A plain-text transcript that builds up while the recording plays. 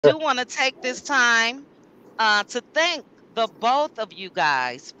do want to take this time to thank the both of you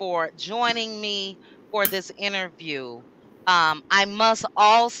guys for joining me for this interview. I must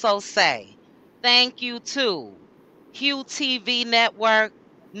also say thank you to QTV Network,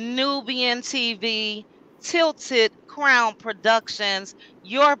 Nubian TV, Tilted Crown Productions,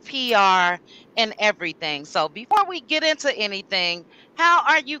 your PR, and everything. So before we get into anything, how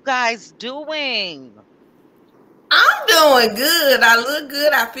are you guys doing? I'm doing good. I look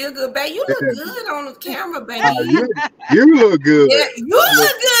good. I feel good, baby. You look good on the camera, baby. You look Yeah, good. you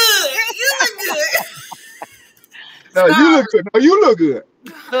look good. You look good. No, you Stop. look good. No, you look good.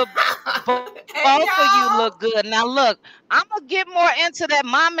 The both of you Hey, look good. Now y'all. look, I'm gonna get more into that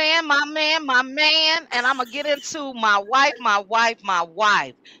my man, and I'm gonna get into my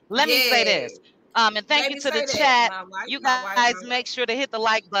wife. Let me say Yeah. this. And thank you Baby, to the say that. chat. My wife, You my guys wife, make my sure to wife. hit the like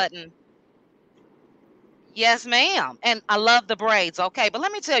button. Yes, ma'am. And I love the braids. Okay, but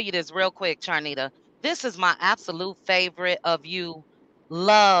let me tell you this real quick, Charnita. This is my absolute favorite of you.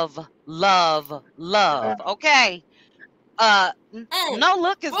 Love, love, Uh, love. Okay. Mm. No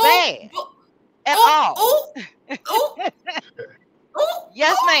look is Boo, bad boo. at Ooh, all. ooh, ooh, ooh,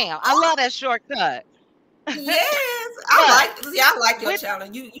 Yes, ooh, ma'am. I ooh. love that shortcut. Yes, But I like your with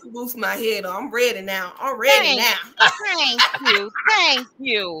challenge. You boost my head. I'm ready now. I'm ready thank now. thank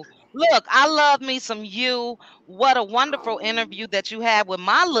you. Look, I love me some you. What a wonderful interview that you had with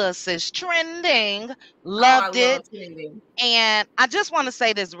my little sis trending. Oh, I Loved love it. trending. And I just want to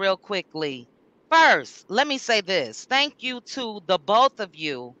say this real quickly. First, let me say this. Thank you to the both of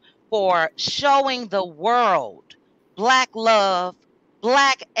you for showing the world Black love,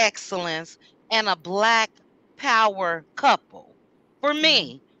 Black excellence, and a Black power couple. For Mm.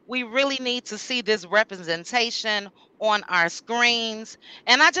 me, we really need to see this representation on our screens.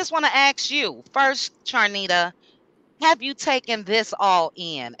 And I just want to ask you first, Charnita, have you taken this all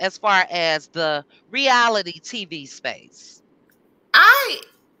in as far as the reality TV space? I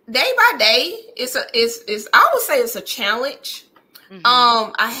day by day, it's I would say it's a challenge. Mhm.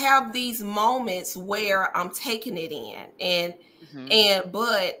 I have these moments where I'm taking it in, Mhm.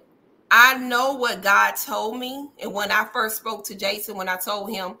 but I know what God told me. And when I first spoke to Jason, when I told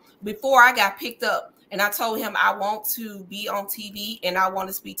him before I got picked up, and I told him I want to be on TV and I want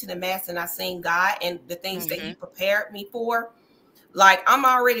to speak to the mass, and I seen God and the things that He Mhm. prepared me for. Like, I'm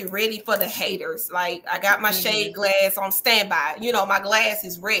already ready for the haters. Like, I got my shade Mhm. glass on standby. You know, my glass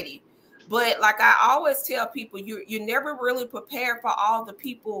is ready. But like I always tell people, you're never really prepared for all the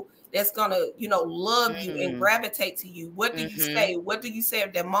people that's gonna, love you and Mhm. gravitate to you. What do you Mhm. say? What do you say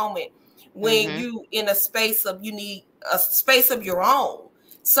at that moment when Mhm. you in a space of you need a space of your own?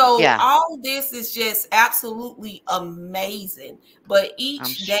 So Yeah, all this is just absolutely amazing. But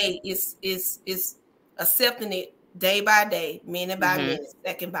I'm each sure. day is accepting it day by day, minute by Mhm. minute,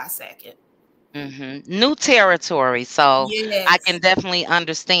 second by second. New territory. So I can Yes. definitely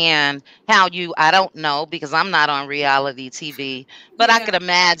understand how you, I don't know because I'm not on reality TV, but I could Yeah.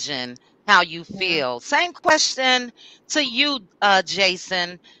 imagine how you Yeah. feel. Same question to you,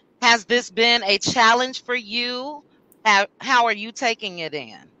 Jason. Has this been a challenge for you? How are you taking it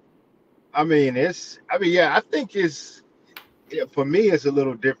in? I mean, yeah, I think yeah, for me, it's a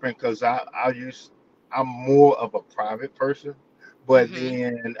little different because I'm more of a private person, but Mm-hmm.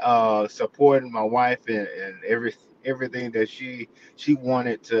 then supporting my wife and everything that she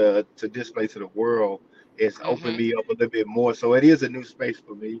wanted to display to the world has opened Mm-hmm. me up a little bit more. So it is a new space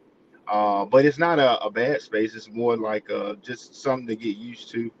for me, but it's not a bad space. It's more like just something to get used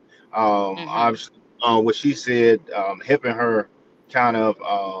to. Mm-hmm. Obviously, what she said, helping her kind of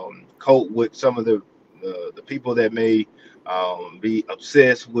cope with some of the people that may be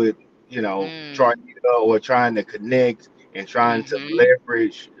obsessed with, Mm. trying or trying to connect and trying to Mm-hmm.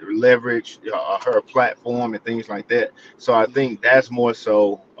 leverage her platform and things like that. So I think that's more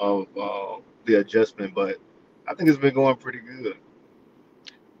so of the adjustment, but I think it's been going pretty good.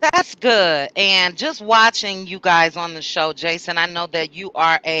 That's good. And just watching you guys on the show, Jason, I know that you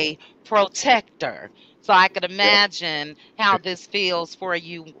are a protector. So I could Yeah, imagine how this feels for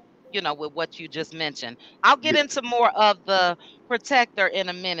you, with what you just mentioned. I'll get yeah. into more of the protector in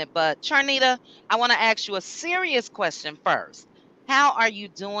a minute, but Charnita, I want to ask you a serious question first. How are you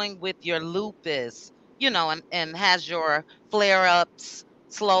doing with your lupus? And has your flare ups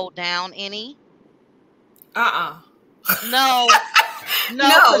slowed down any? Uh-uh. No,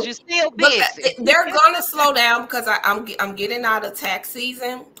 no, because No, you're still but busy. they're gonna slow down because I'm getting out of tax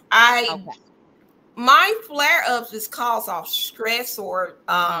season. I Okay. My flare ups is cause off stress or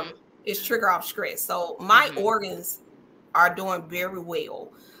Mhm. it's trigger off stress. So my Mhm. organs are doing very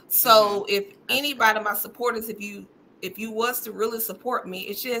well. Mhm. So if That's good. anybody, my supporters, if you if you was to really support me,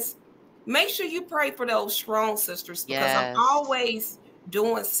 it's just make sure you pray for those strong sisters, because I'm Yes. always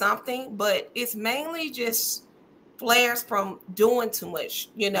doing something, but it's mainly just flares from doing too much,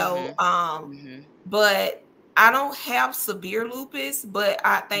 Mhm. Mhm. but I don't have severe lupus, but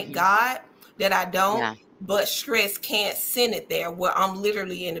I thank Mhm. God that I don't. Yeah. But stress can't send it there where I'm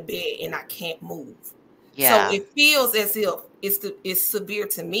literally in the bed and I can't move. So Yeah. it feels as if it's severe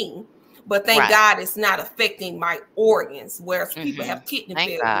to me, but thank Right. God it's not affecting my organs. Whereas people have Mhm. kidney Thank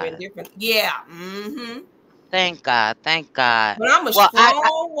failure and God. different, yeah. Mm-hmm. Thank God. Thank God. But I'm a Well,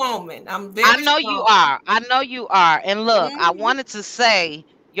 strong woman. I'm I very know you strong. are. I know you are. And look, I Mm-hmm. wanted to say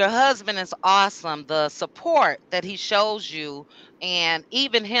your husband is awesome. The support that he shows you, and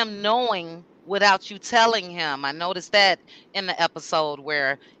even him knowing without you telling him. I noticed that in the episode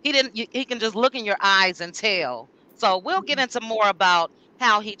where he can just look in your eyes and tell. So we'll get into more about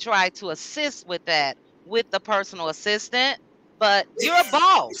how he tried to assist with that with the personal assistant. But you're a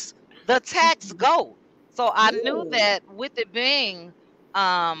boss, the tax goat. So I knew Ooh, that with it being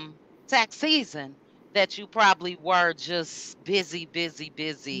um tax season that you probably were just busy, busy,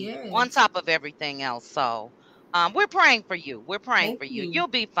 busy on yes. top of everything else. So we're praying for you. We're praying Thank for you. you. You'll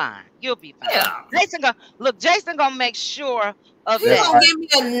be fine. You'll be fine. Yeah. Jason gonna make sure of He That's that. gonna right.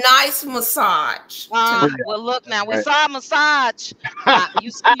 give me a nice massage Oh, tonight. Well look now, we yeah. saw a massage. Right.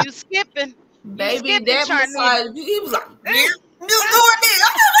 You skipping. You Baby, skipping, that Charnita. massage, he was like, you doing this. I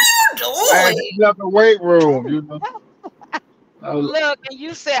said, I what are had you just left the weight room. You know. I was, Look, and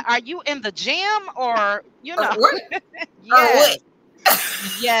you said, are you in the gym or doing? What? yes, What?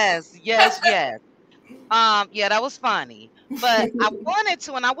 yes, yes, yes. Yeah, that was funny. But I wanted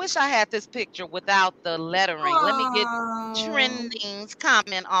to, and I wish I had this picture without the lettering. Let me get Oh, trending's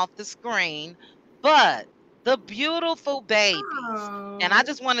comment off the screen. But the beautiful babies. And I oh.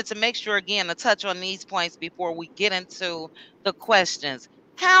 just wanted to make sure again to touch on these points before we get into the questions.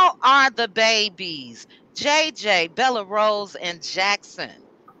 How are the babies? JJ, Bella Rose, and Jackson.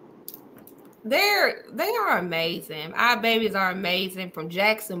 They are amazing. Our babies are amazing. From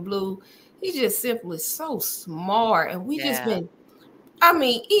Jackson Blue, he's just simply so smart, and we just Yeah. been. I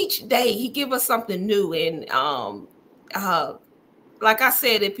mean, each day he give us something new, and uh, like I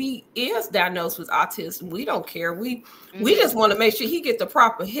said, if he is diagnosed with autism, we don't care. We Mm-hmm. just want to make sure he get the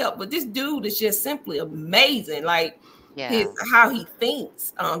proper help. But this dude is just simply amazing. Like his Yeah. how he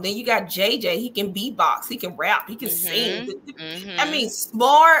thinks. Then you got JJ. He can beatbox. He can rap. He can sing. Mm-hmm. I mean, Mm-hmm.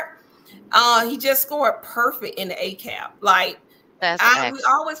 smart. He just scored perfect in the ACAP. Like That's we excellent.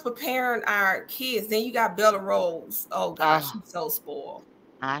 always preparing our kids. Then you got Bella Rose. Oh gosh, Oh. she's so spoiled.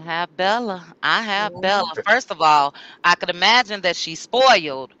 I have Bella. I have Bella. Mhm. First of all, I could imagine that she's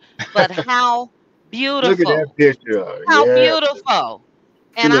spoiled, but how look at that beautiful. picture. How Yeah. beautiful.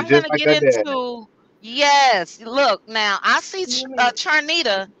 She And looked I'm just going to like get her dad. into, yes, look, now I see Mhm.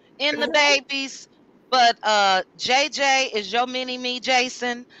 Charnita in the babies, but JJ is your mini me,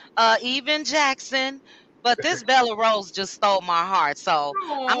 Jason, even Jackson. But this Bella Rose just stole my heart. So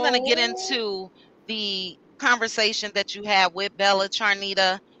I'm going to get Oh. into the conversation that you had with Bella,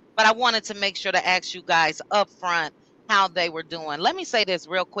 Charnita, but I wanted to make sure to ask you guys up front how they were doing. Let me say this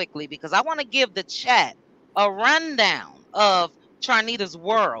real quickly because I want to give the chat a rundown of Charnita's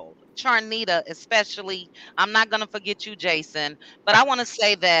world. Charnita, especially, I'm not going to forget you, Jason, but I want to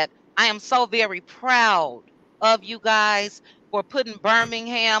say that I am so very proud of you guys for putting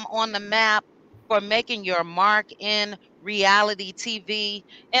Birmingham on the map, for making your mark in reality TV.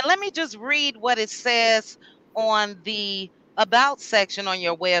 And let me just read what it says on the About section on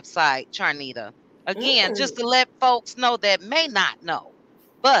your website, Charnita. Again, just Mm. to let folks know that may not know.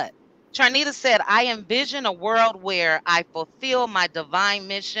 But Charnita said, I envision a world where I fulfill my divine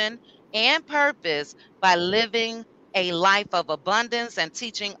mission and purpose by living a life of abundance and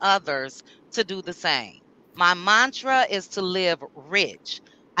teaching others to do the same. My mantra is to live rich.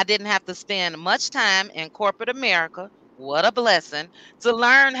 I didn't have to spend much time in corporate America. What a blessing to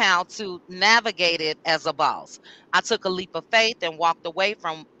learn how to navigate it as a boss. I took a leap of faith and walked away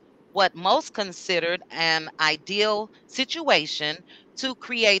from what most considered an ideal situation to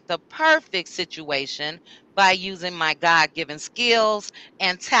create the perfect situation by using my God given skills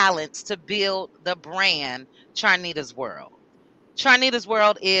and talents to build the brand Charnita's World. Charnita's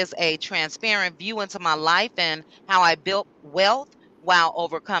World is a transparent view into my life and how I built wealth while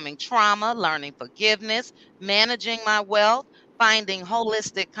overcoming trauma, learning forgiveness, managing my wealth, finding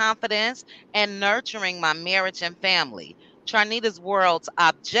holistic confidence, and nurturing my marriage and family. Charnita's World's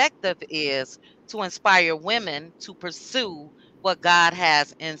objective is to inspire women to pursue what God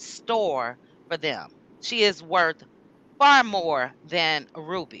has in store for them. She is worth far more than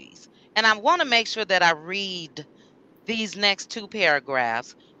rubies. And I want to make sure that I read these next two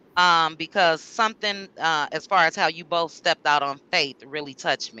paragraphs, because something, as far as how you both stepped out on faith, really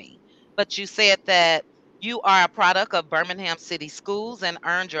touched me. But you said that you are a product of Birmingham City Schools and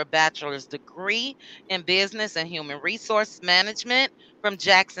earned your bachelor's degree in business and human resource management from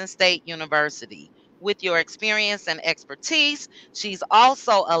Jackson State University. With your experience and expertise, she's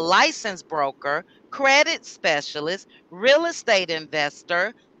also a licensed broker, credit specialist, real estate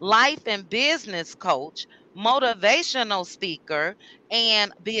investor, life and business coach, motivational speaker,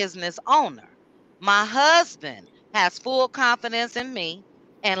 and business owner. My husband has full confidence in me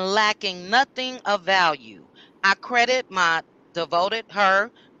and lacking nothing of value. I credit my devoted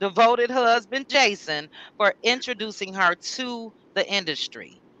her devoted husband Jason for introducing her to the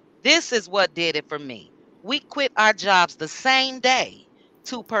industry. This is what did it for me. We quit our jobs the same day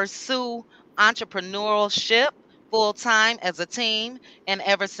to pursue entrepreneurship full time as a team. And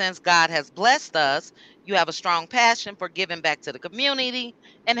ever since God has blessed us, you have a strong passion for giving back to the community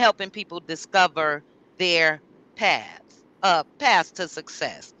and helping people discover their paths to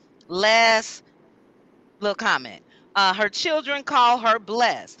success. Last little comment. Her children call her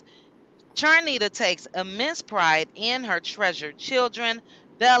blessed. Charnita takes immense pride in her treasured children,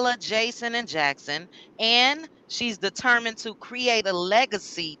 Bella, Jason, and Jackson, and she's determined to create a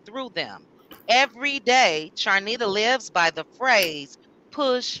legacy through them. Every day, Charnita lives by the phrase,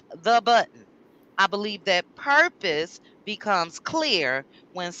 push the button. I believe that purpose becomes clear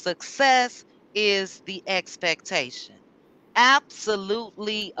when success is the expectation.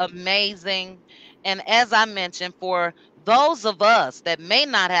 Absolutely amazing. And as I mentioned, for those of us that may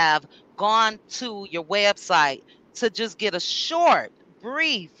not have gone to your website to just get a short,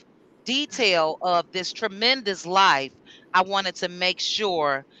 brief detail of this tremendous life, I wanted to make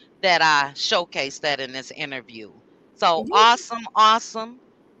sure that I showcase that in this interview. So You, awesome, awesome.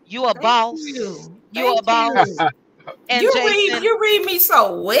 You a thank boss. you. You a Thank boss. you. And Jason, You read me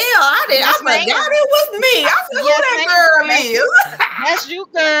so well. I yes, forgot ma'am. it was me. I said, who Yes, ma'am. that girl is? That's you,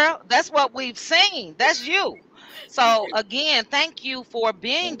 girl. That's what we've seen. That's you. So again, thank you for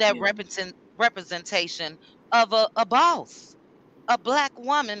being Thank that you. representation of a boss, a black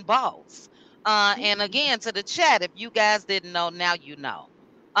woman boss. And again, to the chat, if you guys didn't know, now you know.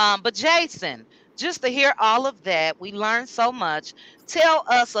 But Jason, just to hear all of that, we learned so much. Tell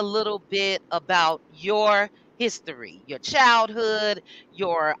us a little bit about your history, your childhood,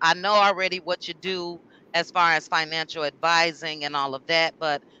 your, I know already what you do as far as financial advising and all of that,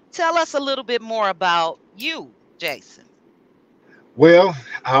 but tell us a little bit more about you, Jason. Well,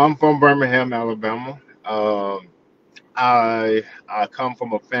 I'm from Birmingham, Alabama. Um, I come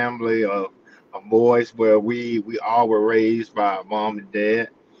from a family of boys where we all were raised by mom and dad.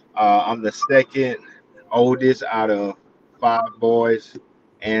 I'm the second oldest out of five boys,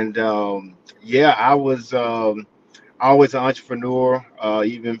 and yeah, I was always an entrepreneur,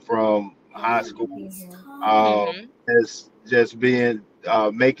 even from high school. Uh, Mhm. just being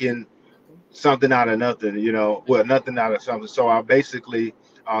making something out of nothing, well, nothing out of something. So I basically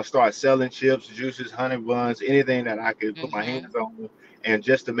started selling chips, juices, honey buns, anything that I could put my Mhm. hands on, and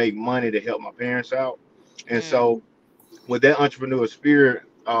just to make money to help my parents out. And Mm. so, with that entrepreneur spirit,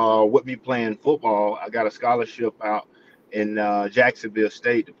 with me playing football, I got a scholarship out in Jacksonville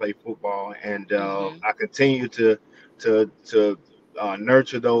State to play football, and Mhm. I continue to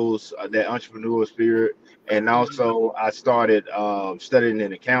nurture those that entrepreneurial spirit. And Mhm. also, I started studying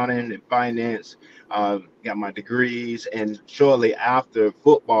in accounting and finance. Got my degrees, and shortly after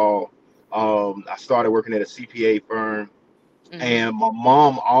football, I started working at a CPA firm. And Mhm. my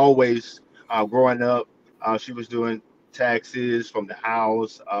mom always, growing up, she was doing taxes from the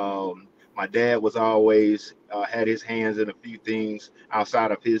house. My dad was always had his hands in a few things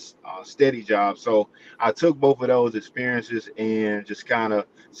outside of his steady job. So I took both of those experiences and just kind of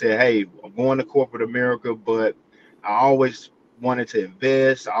said, "Hey, I'm going to corporate America," but I always wanted to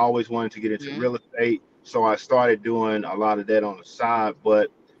invest. I always wanted to get into Mhm. real estate. So I started doing a lot of that on the side. But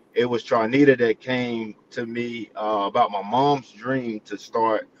it was Charnita that came to me about my mom's dream to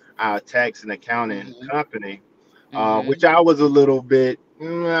start our tax and accounting Mhm. company, which Mhm. I was a little bit,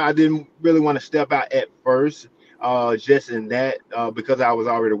 I didn't really want to step out at first, just in that, because I was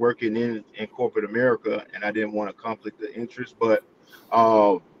already working in corporate America and I didn't want to conflict the interest. But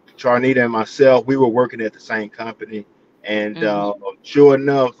uh, Charnita and myself, we were working at the same company. And Mhm. sure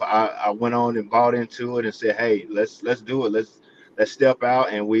enough, I went on and bought into it and said, "Hey, let's do it. Let's step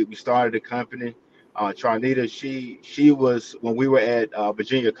out." And we started a company. Charnita, she was when we were at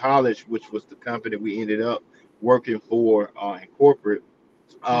Virginia College, which was the company we ended up working for in corporate.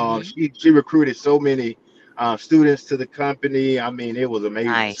 Mhm. She recruited so many students to the company. I mean, it was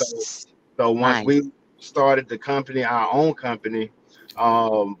amazing. So Nice. so once we Nice. started the company, our own company,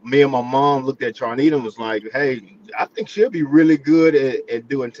 me and my mom looked at Charnita and was like, "Hey, I think she'll be really good at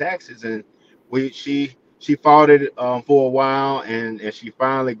doing taxes." And she fought it for a while, and she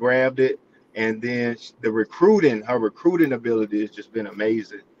finally grabbed it. And then her recruiting ability has just been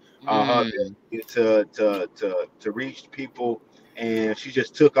amazing. Her Mm. ability to reach people, and she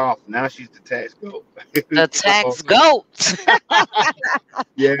just took off. Now she's the tax goat. The So tax goat.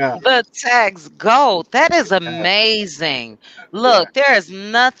 yeah, The tax goat. That is amazing. yeah. Look, there is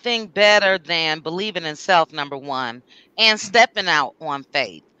nothing better than believing in self, number one, and stepping out on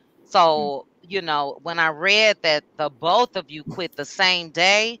faith. So, when I read that the both of you quit the same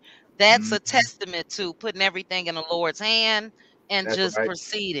day, that's Mhm. a testament to putting everything in the Lord's hand and That's just right.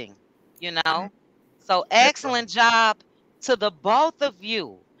 proceeding, you know? So, That's right. excellent job to the both of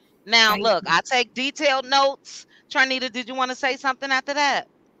you. Now, Thank look, you. I take detailed notes. Charnita, did you want to say something after that?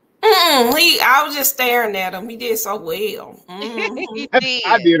 I was just staring at him. He did so well. He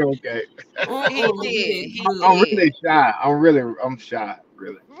I did. did okay. He He did. did He good. I'm did. really shy. I'm shy,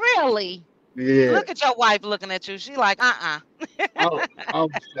 really. Really? Yeah. Look at your wife looking at you. She like, I'm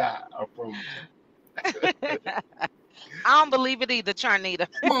shy. I promise. I don't believe it either, Charnita.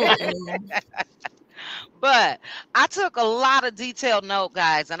 Mm-mm. But I took a lot of detailed note,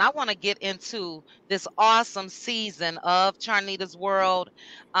 guys, and I want to get into this awesome season of Charnita's World.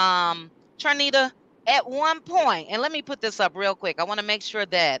 Charnita, at one point, and let me put this up real quick. I want to make sure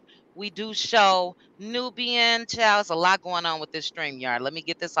that we do show Nubian. Child, there's a lot going on with this StreamYard. Let me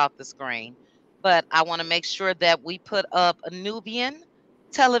get this off the screen. But I want to make sure that we put up a Nubian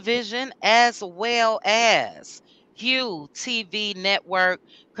television as well as Hugh TV network.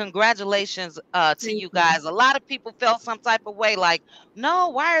 Congratulations to Thank you you. guys. A lot of people felt some type of way like, no,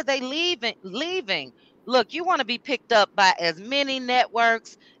 why are they leaving? Look, you want to be picked up by as many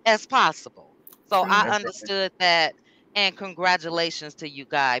networks as possible. So I Thank That's right. understood that, and congratulations to you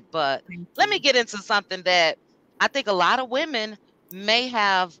guys. But let me you. get into something that I think a lot of women may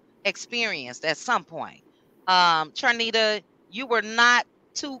have experienced at some point. Charnita, you were not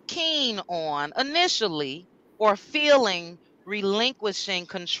too keen on initially or feeling relinquishing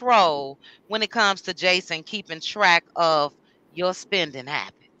control when it comes to Jason keeping track of your spending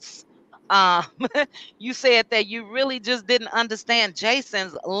habits. Um, you said that you really just didn't understand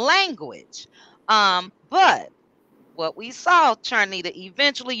Jason's language. But what we saw, Charnita,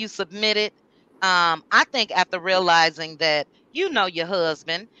 eventually you submitted. I think after realizing that you know your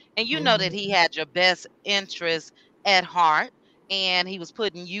husband and you know that he Mhm. had your best interest at heart and he was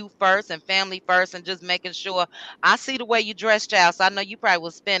putting you first and family first and just making sure. I see the way you dress, child, so I know you probably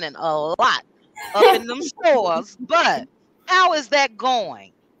was spending a lot up in them stores. But how is that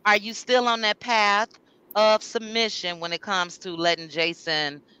going? Are you still on that path of submission when it comes to letting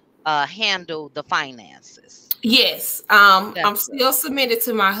Jason handle the finances? Yes, I'm That's good. still submitted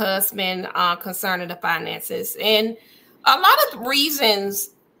to my husband concerning the finances, and a lot of the reasons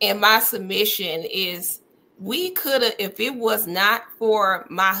in my submission is we could have, if it was not for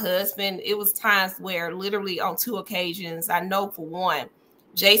my husband, it was times where literally on two occasions, I know for one,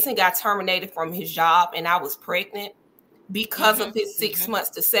 Jason got terminated from his job, and I was pregnant. Because of Mhm, his six mhm, months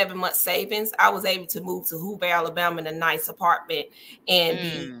to 7 month savings, I was able to move to Hoover, Alabama, in a nice apartment and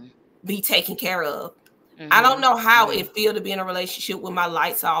mm, be taken care of. I don't mhm, know how mhm, it feel to be in a relationship with my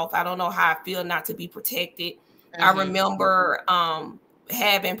lights off. I don't know how I feel not to be protected. I mhm, mhm, remember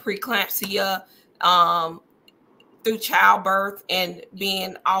having preeclampsia um through childbirth and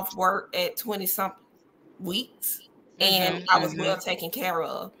being off work at 20 something weeks, and mhm, I was well mhm. taken care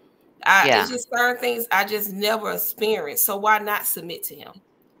of. It's Yeah, just certain things I just never experienced. So why not submit to him?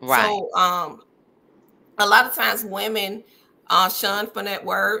 right. So a lot of times women shun from that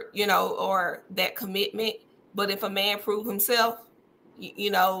word, or that commitment. But if a man prove himself,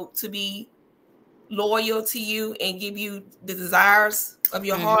 to be loyal to you and give you the desires of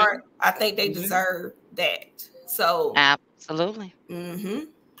your Mhm, heart, I think they mhm. deserve that. So, Absolutely. mm-hmm.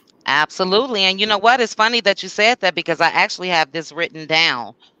 Absolutely. And you know what? It's funny that you said that because I actually have this written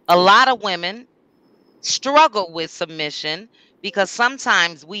down. A lot of women struggle with submission because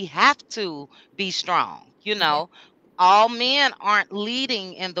sometimes we have to be strong. Yeah. All men aren't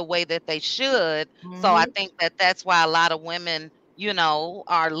leading in the way that they should. So I Mm-hmm. think that that's why a lot of women,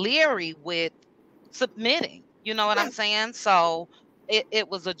 are leery with submitting. You know what Yeah. I'm saying? So it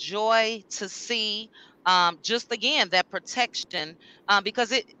was a joy to see just again that protection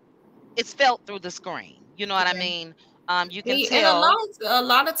because it's felt through the screen. You know what I Yeah. mean? You can And tell. a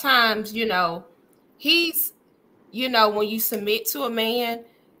lot of times, he's, when you submit to a man,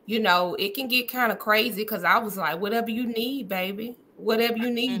 it can get kind of crazy because I was like, whatever you need, baby, whatever you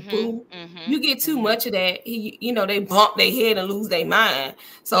need, Mhm. boo. You Mhm. get too Mhm. much of that, they bump their head and lose their mind.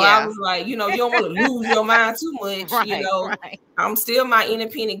 So I Yeah. was like, you don't want to lose your mind too much. Right. Right. I'm still my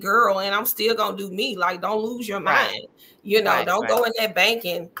independent girl, and I'm still gonna do me. Like, don't lose your Right. mind. Right. Don't Right. go in that bank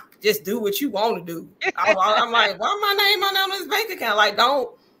and just do what you want to do. I'm like, why my name on this bank account? Like, don't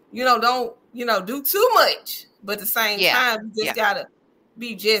do too much. But at the same Yeah. time, you just Yeah. gotta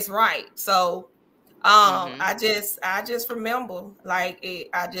be just right. So Mhm. I just remember, like,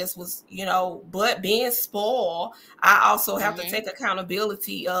 I just was, but being spoiled, I also have to Mhm. take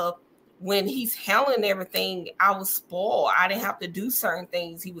accountability of when he's handling everything. I was spoiled. I didn't have to do certain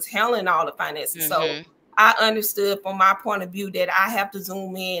things. He was handling all the finances. So Mhm. I understood from my point of view that I have to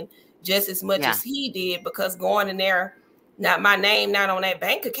zoom in just as much Yeah. as he did, because going in there, not my name, not on that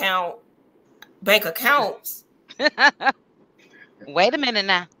bank accounts. Wait a minute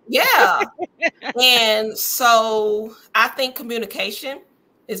now. Yeah. And so I think communication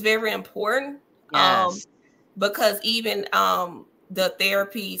is very important, um, Yes. because even the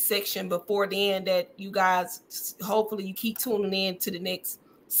therapy section before then that you guys, hopefully you keep tuning in to the next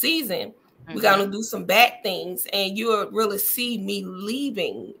season. We're going to Mhm. do some back things, and you'll really see me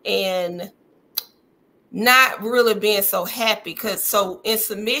leaving and not really being so happy. Because so in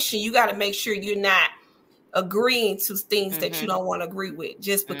submission, you got to make sure you're not agreeing to things that you Mhm. don't want to agree with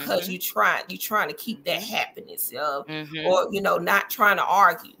just because Mhm. you're trying to keep that Mhm. happiness, Mhm. or not trying to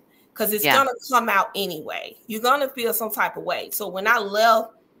argue, because it's Yeah. gonna come out anyway. You're gonna feel some type of way. So when I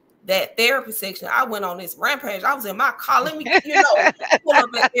left that therapy section, I went on this rampage. I was in my car. Let me, pull up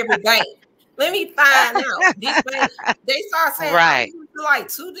at every bank. Let me find out this bank. They start saying, I Right. went to like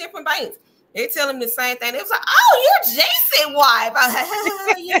two different banks. They tell them the same thing. They was like, "Oh, you're Jason wife." I was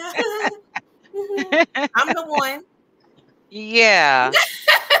like, yeah. Mhm. I'm the one. Yeah.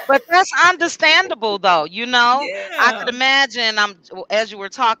 But that's understandable though, I could Yeah. imagine as you were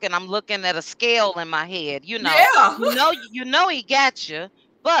talking, I'm looking at a scale in my head, Yeah. he got you,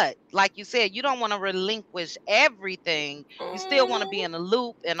 but like you said, you don't want to relinquish everything. You still want to be Mhm. in the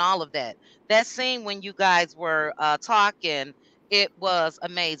loop and all of that. That scene when you guys were talking, it was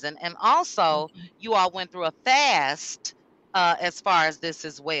amazing. And also, you all went through a fast as far as this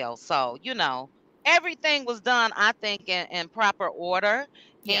as well. So, everything was done, I think, in proper order.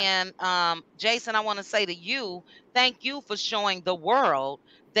 Yeah. And Jason, I want to say to you, thank you for showing the world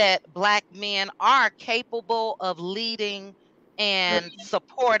that Black men are capable of leading and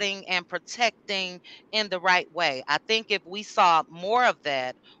supporting and protecting in the right way. I think if we saw more of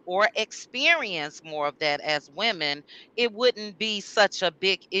that or experience more of that as women, it wouldn't be such a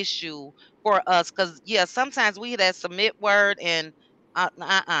big issue for us. Because, yeah, sometimes we hear that submit word and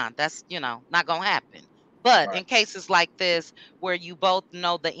that's, not going to happen. But Right. in cases like this, where you both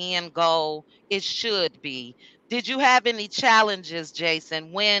know the end goal, it should be. Did you have any challenges,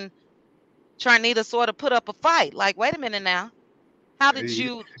 Jason, when Charnita sort of put up a fight? Like, wait a minute now. How did Y-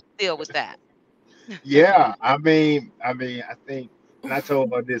 you deal with that? Yeah, I think, and I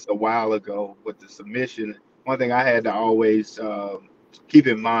told her this a while ago with the submission. One thing I had to always keep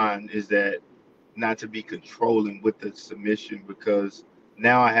in mind is that not to be controlling with the submission, because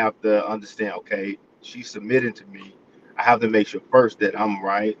now I have to understand, okay, she's submitting to me. I have to make sure first that I'm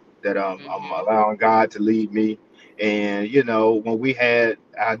right, that I'm Mhm. allowing God to lead me. And when we had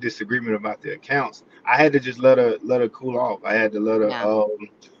our disagreement about the accounts, I had to just let her cool off. I had to let her Yeah.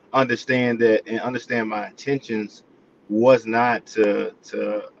 understand that, and understand my intentions was not to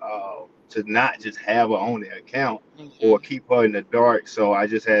not just have her on the account or Mhm. keep her in the dark. So I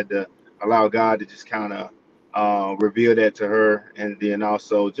just had to allow God to just kind of reveal that to her, and then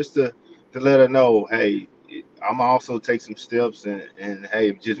also just to let her know, hey, I'm also take some steps, and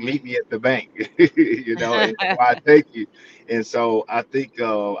hey, just Mhm. meet me at the bank, and before I take you. And so I think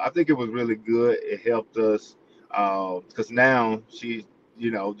it was really good. It helped us because now she's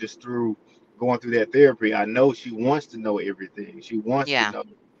just through going through that therapy. I know she wants to know everything. She wants to Yeah. know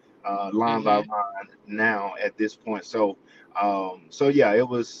line by Mhm. line now at this point. So yeah,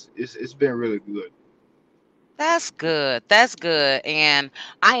 it's been really good. That's good. That's good. And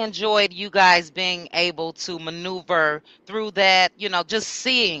I enjoyed you guys being able to maneuver through that, just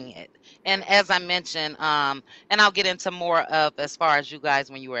seeing it. And as I mentioned, and I'll get into more of as far as you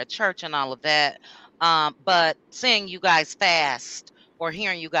guys when you were at church and all of that. But seeing you guys fast or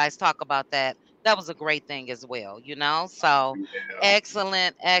hearing you guys talk about that, that was a great thing as well. So Yeah.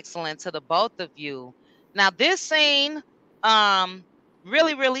 excellent, excellent to the both of you. Now this scene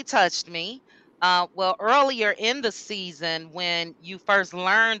really, really touched me. Well, earlier in the season, when you first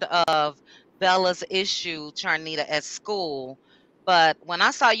learned of Bella's issue, Charnita, at school, but when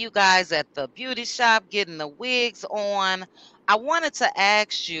I saw you guys at the beauty shop getting the wigs on, I wanted to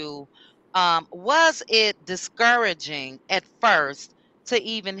ask you, was it discouraging at first to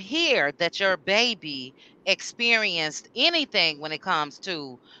even hear that your baby experienced anything when it comes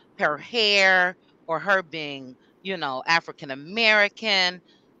to her hair or her being, African American?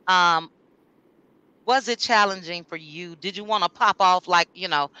 Um, was it challenging for you? Did you want to pop off like,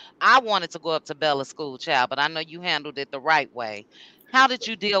 I wanted to go up to Bella's school, child, but I know you handled it the right way. How did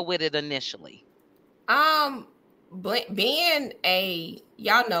you deal with it initially? Um, being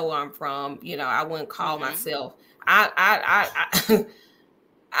y'all know where I'm from. I wouldn't call Mhm. myself. I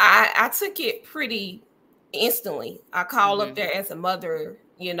I took it pretty instantly. I called up Mhm. there as a mother.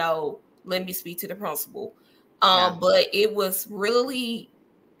 Let me speak to the principal. Yeah. But it was really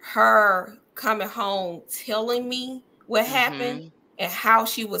her coming home telling me what happened Mhm. and how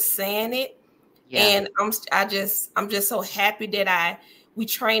she was saying it. Yeah. And I'm just so happy that we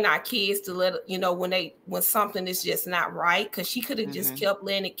train our kids to let when something is just not right, because she could have just Mhm. kept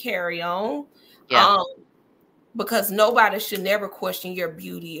letting it carry on. Yeah. um because nobody should never question your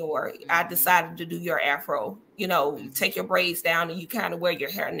beauty, or I Mhm. decided to do your afro, you Mhm. take your braids down and you kind of wear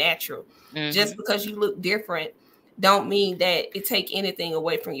your hair natural. Just Mhm. because you look different don't mean that it take anything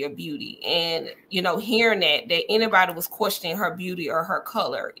away from your beauty. And hearing that anybody was questioning her beauty or her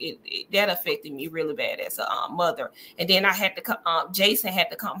color, that affected me really bad as a mother. And then I had to come, Jason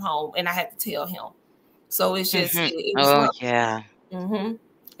had to come home and I had to tell him. So it's just Mhm. it was Oh, rough. yeah. Mm-hmm.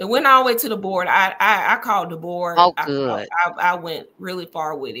 It went all the way to the board. I called the board. Oh, good. I went really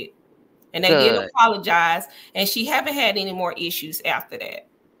far with it, and they did Good. apologize. And she haven't had any more issues after that.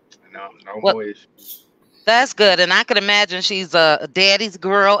 No, no Well, more issues. that's good, and I could imagine she's a daddy's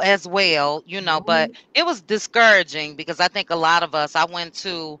girl as well, but Mhm. it was discouraging because I think a lot of us I went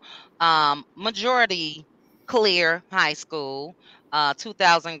to, majority clear high school,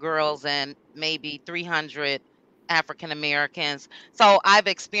 2,000 girls and maybe 300 African Americans. So I've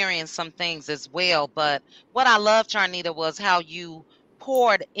experienced some things as well, but what I love, Charnita, was how you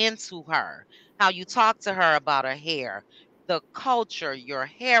poured into her, how you talked to her about her hair, the culture, your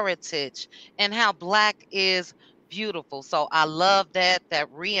heritage, and how black is beautiful. So I love that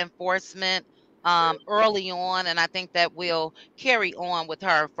reinforcement early on, and I think that will carry on with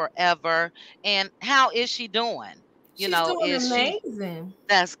her forever. And how is she doing? She's doing Is she amazing.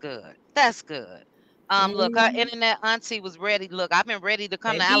 That's good. That's good. Look, our Mhm. internet auntie was ready. Look, I've been ready to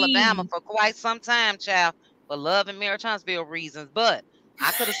come to Alabama Baby, for quite some time, child, for love and Mary Huntsville reasons. But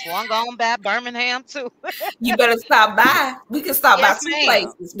I could have swung on by Birmingham too. you better stop by. We can stop by Yes, two ma'am.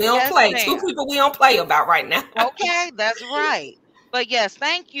 places. We don't Yes, play. Two ma'am. people we don't play about right now. Okay, that's right. But yes,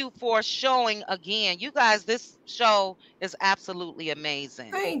 thank you for showing again. You guys, this show is absolutely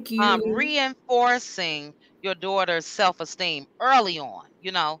amazing. Thank you. Reinforcing your daughter's self-esteem early on,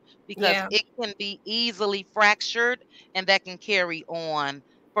 because Yeah. it can be easily fractured and that can carry on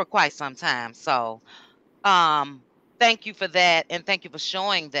for quite some time. So, um, thank you for that, and thank you for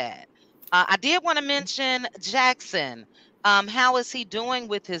showing that. I did want to mention Jackson. How is he doing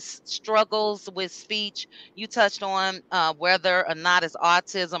with his struggles with speech? You touched on whether or not it's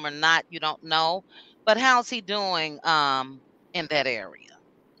autism or not, you don't know, but how's he doing in that area?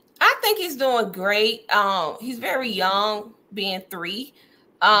 I think he's doing great. He's very young, being 3.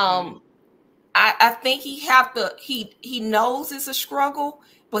 Mm-hmm. Um, I think he knows it's a struggle,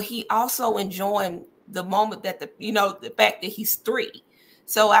 but he also enjoying the moment that the fact that he's 3.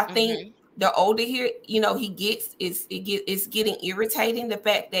 So I think Mm-hmm. the older he gets, it's getting irritating, the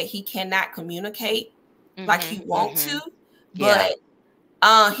fact that he cannot communicate like he Mm-hmm. want Mm-hmm. to. Yeah,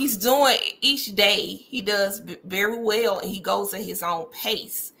 But he's doing each day. He does very well, and he goes at his own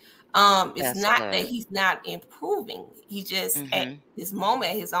pace. It's that's not that good. he's not improving. He just at Mm-hmm. this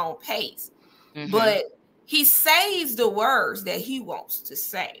moment at his own pace. Mm-hmm. But he says the words that he wants to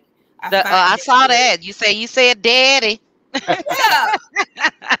say. I find I that saw very, that. You said daddy. yeah.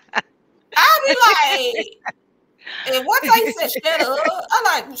 I be like, and once I said shut up,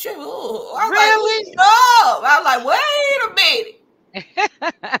 I like shut up. I was like, Really? shut up. I was like, wait a minute.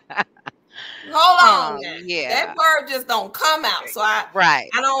 Hold on now. That Yeah. word just don't come out. So I Right.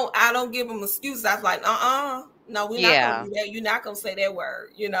 I don't I don't give him excuses. I was like, no, we're not gonna Yeah. do that. You're not gonna say that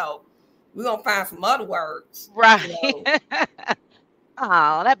word. We're gonna find some other words. Right.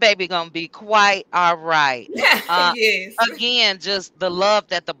 Oh, that baby gonna be quite all right. Uh, Yes. Again, just the love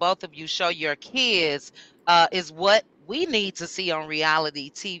that the both of you show your kids is what we need to see on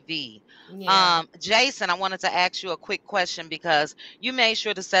reality TV. Yeah. Jason, I wanted to ask you a quick question because you made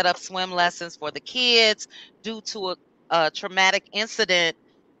sure to set up swim lessons for the kids due to a traumatic incident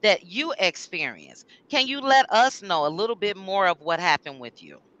that you experienced. Can you let us know a little bit more of what happened with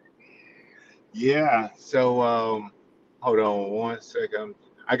you? Yeah. So Hold on one second.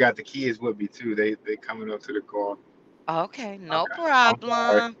 I got the kids with me too. They coming up to the car. Okay, no Okay, I'm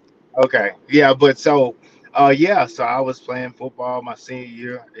sorry. problem. Okay, yeah, but so, yeah, so I was playing football my senior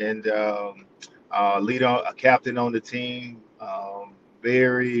year, and leader, a captain on the team.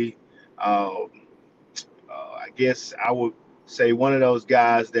 Very, uh, I guess I would say one of those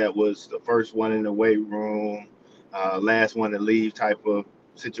guys that was the first one in the weight room, last one to leave type of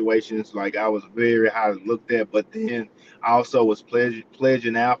situations. Like I was very highly looked at, but then I also was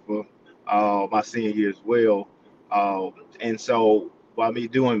pledging alpha my senior year as well. And so by me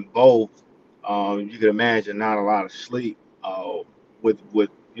doing both, you can imagine not a lot of sleep with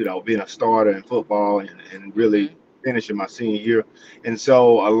being a starter in football and really Mhm. finishing my senior year. And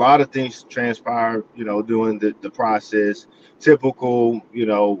so a lot of things transpired, during the process, typical,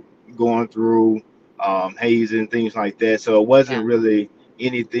 going through hazing, things like that. So it wasn't Yeah. really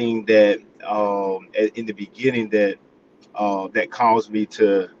anything that in the beginning that caused me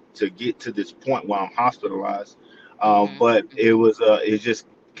to get to this point where I'm hospitalized. Mhm. But Mhm. it just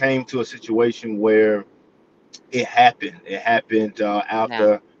came to a situation where it happened. It happened Yeah.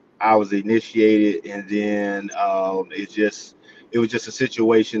 after I was initiated, and then it was just a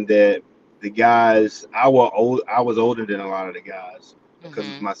situation that the guys I was older than a lot of the guys because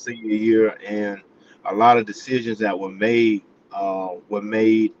it was Mhm. my senior year, and a lot of decisions that were made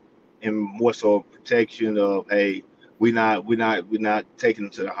in more so protection of, hey, we're not taking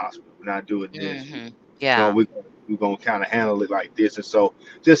them to the hospital, we're not doing this. Mhm. No, Yeah. we're gonna kind of handle it like this, and so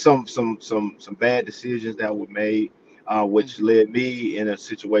just some bad decisions that were made, which Mhm. led me in a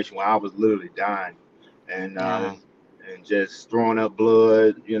situation where I was literally dying, and Yeah. just throwing up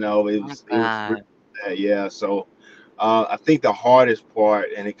blood. My It was really God. bad, yeah. So I think the hardest part,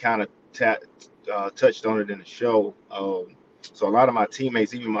 and it kind of touched on it in the show. So a lot of my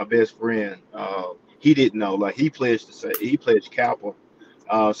teammates, even my best friend, he didn't know. Like he pledged Kappa,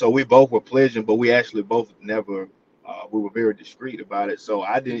 so we both were pledging, but we actually both never. We were very discreet about it. So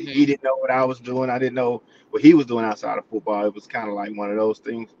I didn't. He Mhm. didn't know what I was doing. I didn't know what he was doing outside of football. It was kind of like one of those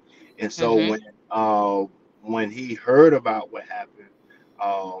things. And so Mhm. when he heard about what happened,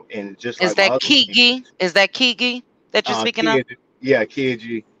 and just Is like my that other Kiki? Is that Kiki that you're speaking of? kid, yeah, kid,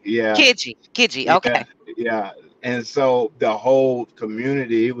 yeah, Kiji. Kiji. yeah, Okay. yeah. And so the whole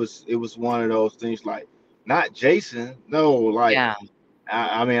community, it was one of those things like, not Jason, no, like Yeah.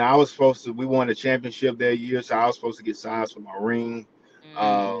 I mean, I was supposed to. We won the championship that year, so I was supposed to get signed for my ring.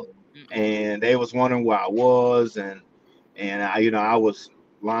 Uh, Mm. Mm-mm. and they was wondering where I was, and I was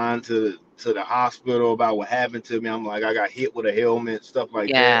lying to the hospital about what happened to me. I'm like, I got hit with a helmet, stuff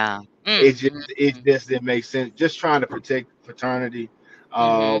like that. Yeah. It Mm. just Mm. it Mm. just didn't make sense. Just trying to protect fraternity.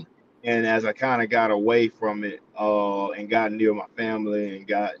 Uh, Mhm. and as I kind of got away from it, and got near my family and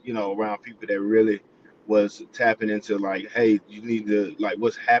got around people that really was tapping into, like, hey, you need to, like,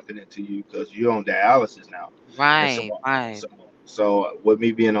 what's happening to you because you're on dialysis now. And so Right. Right. so so with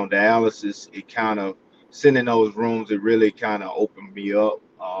me being on dialysis, it kind of, sitting in those rooms, it really kind of opened me up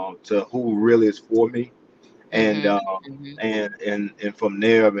to who really is for me, and Mhm. uh, Mhm. and from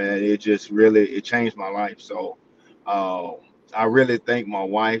there, man, it just really, it changed my life. So uh, I really thank my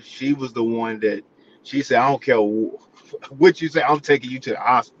wife. She was the one that, she said, I don't care what you say, I'm taking you to the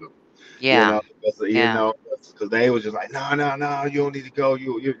hospital. You Yeah. know, Yeah. because they was just like, no, no, no, you don't need to go.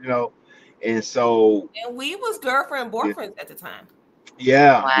 And so And we was girlfriend and yeah, boyfriends at the time.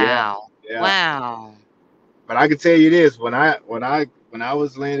 yeah, Wow. yeah. Wow. But I can tell you this: when I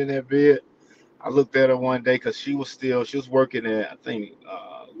was laying in that bed, I looked at her one day because she was working at, I think,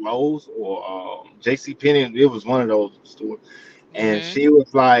 Lowe's or J.C. Penney. It was one of those stores, and Mhm. she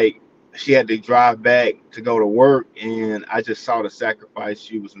was like, she had to drive back to go to work, and I just saw the sacrifice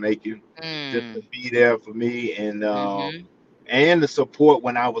she was making just to Mm. be there for me, Mhm. and the support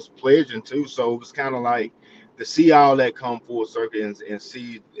when I was pledging too. So it was kind of like to see all that come full circle, and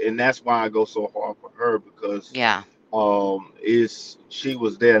see, and that's why I go so hard for her, because Yeah. is she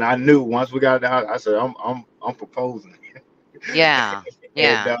was there, and I knew once we got out the house, I said, I'm proposing. Yeah.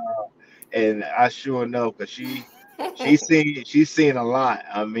 and Yeah. and I, sure enough, because she's seen a lot.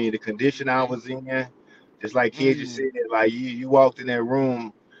 I mean, the condition I Mhm. was in, just like kids, you Mm. said, like you walked in that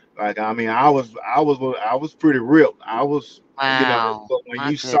room, like, I mean, I was pretty ripped. I was, Wow. but when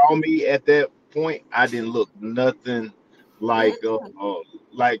My you good. saw me at that point, I didn't look nothing like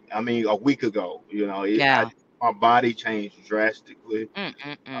I mean, a week ago. Yeah. My body changed drastically. Mm.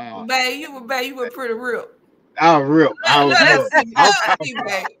 Mm. Uh, Mm. Babe, you were pretty real. I was ripped. I was Let us ripped. see, let I'm, us see,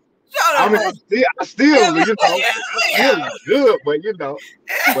 babe. Show I them, mean, let's I still, yeah, I still yeah. look good, but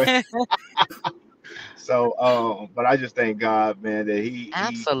but so, but I just thank God, man, that he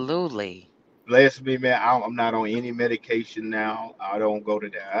Absolutely. bless me, man. I'm not on any medication now. I don't go to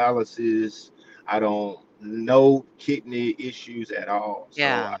dialysis. I don't no kidney issues at all.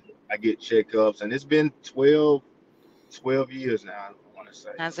 So Yeah. I get checkups, and it's been 12 years now. I want to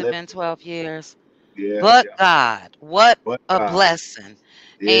say Has it 11. been 12 years? Yeah, But yeah. God, what But a blessing.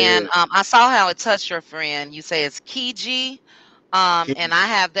 And yeah, I saw how it touched your friend. You say it's Kiji. And I kidney.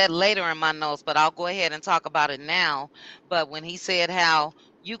 have that later in my notes, but I'll go ahead and talk about it now. But when he said how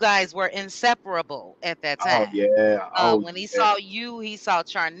you guys were inseparable at that Oh time. yeah. Oh When he yeah. saw you, he saw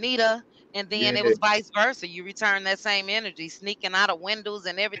Charnita, and then it Yeah. was vice versa. You returned that same energy, sneaking out of windows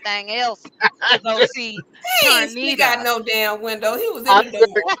and everything else to go see He ain't sneak out Charnita. no damn window. He was in I the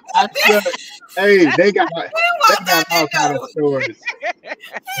swear, door. I swear. Hey, He they walked got out all that kind of door. stories.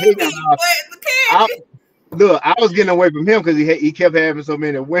 He He got be all. wet the I, candy. look, I was getting away from him because he kept having so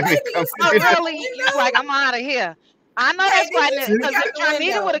many women Baby, you coming Oh, sneak in. out the really? You was like, window? I'm out of here. I know Hey, that's did right. you sneak Because out if the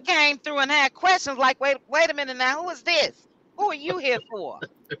Charnita would window? have came through and had questions like, wait a minute now, who is this? Who are you here for?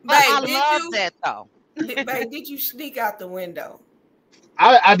 But I Babe, love that though. did you sneak out the window?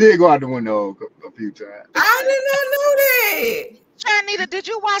 I did go out the window a few times. I did not know that. Charnita, did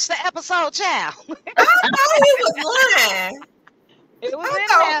you watch the episode, child? I thought he was lying. It was I in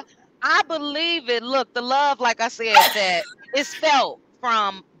thought there. I believe it. Look, the love, like I said, that is felt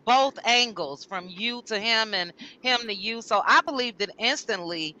from both angles, from you to him and him to you. So I believed it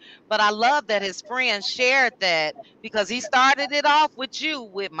instantly. But I love that his friend shared that because he started it off with you,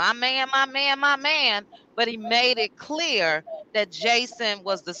 with my man, my man, my man. But he made it clear that Jason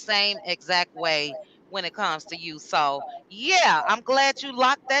was the same exact way when it comes to you. So yeah, I'm glad you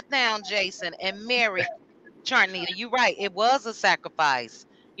locked that down, Jason, and married Charnita, you're right. It was a sacrifice.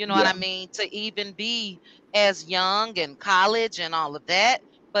 You know what I Yeah, mean? To even be as young and college and all of that.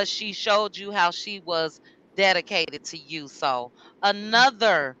 But she showed you how she was dedicated to you. So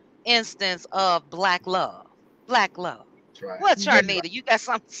another instance of black love. Black love. that's right. What, That's right. Charnita? You got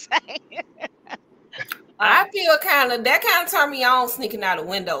something to say? I uh, feel that kind of turned me on sneaking out of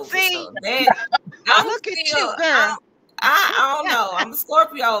windows and see, stuff. That I'm look at still you, girl. I don't know. I'm a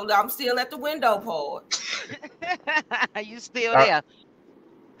Scorpio. I'm still at the window part. You still Uh, there.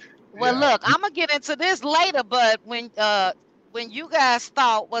 Well, yeah. look, I'm gonna get into this later, but when you guys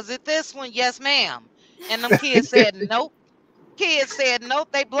thought, was it this one? Yes, ma'am. And them kids said nope. Kids said nope,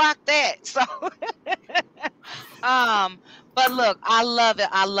 they blocked that. So um, but look, I love it.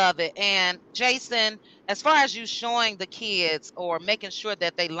 I love it. And Jason, as far as you showing the kids or making sure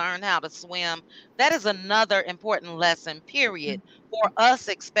that they learn how to swim, that is another important lesson, period, for us,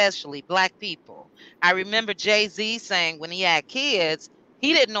 especially Black people. I remember Jay-Z saying when he had kids,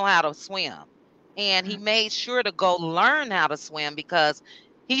 he didn't know how to swim. And he made sure to go learn how to swim because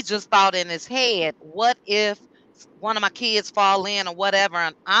he just thought in his head, what if one of my kids fall in or whatever,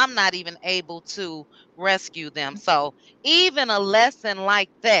 and I'm not even able to rescue them. So even a lesson like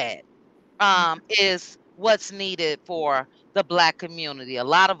that is what's needed for the Black community. A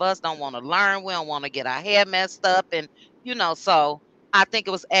lot of us don't want to learn. We don't want to get our hair messed up. And, so I think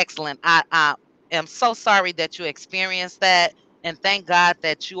it was excellent. I am so sorry that you experienced that. And thank God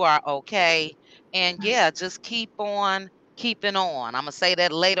that you are okay. And yeah, just keep on keeping on. I'm going to say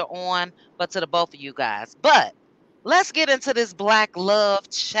that later on, but to the both of you guys. But let's get into this Black love,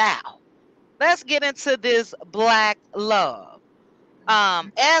 child. Let's get into this Black love.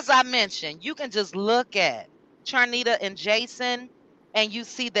 As I mentioned, you can just look at Charnita and Jason, and you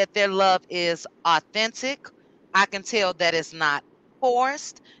see that their love is authentic. I can tell that it's not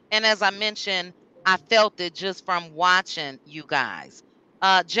forced. And as I mentioned, I felt it just from watching you guys.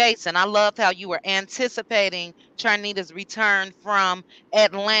 Jason, I loved how you were anticipating Charnita's return from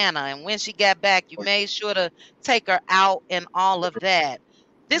Atlanta. And when she got back, you made sure to take her out and all of that.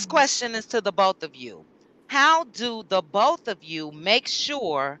 This question is to the both of you. How do the both of you make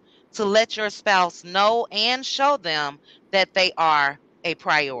sure to let your spouse know and show them that they are a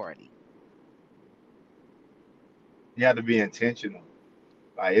priority? You have to be intentional.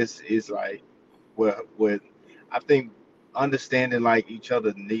 Like it's like with I think understanding like each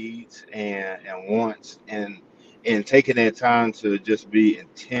other's needs and wants and taking that time to just be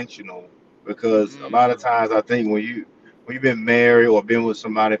intentional because a lot of Mm, times I think when you've been married or been with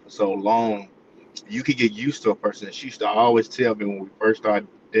somebody for so long, you could get used to a person. She used to always tell me when we first started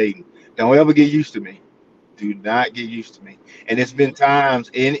dating, don't ever get used to me. Do not get used to me. And it's been mhm, times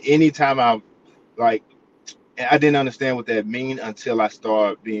in any time I've like and I didn't understand what that mean until I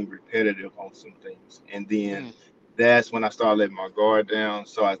started being repetitive on some things, and then mm, that's when I started letting my guard down.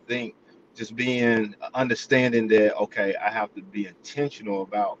 So I think just being understanding that okay, I have to be intentional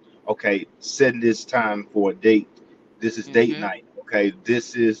about okay, setting this time for a date. This is date mhm, night. okay,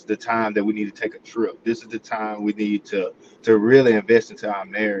 this is the time that we need to take a trip. This is the time we need to really invest into our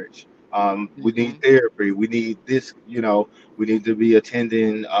marriage. We need Mhm. therapy. We need this, we need to be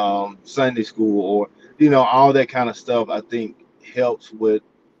attending Sunday school, or all that kind of stuff. I think helps with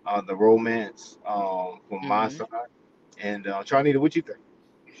the romance from my Mhm. side. And Charnita, what you think?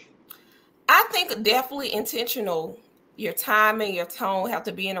 I think definitely intentional. Your time and your tone have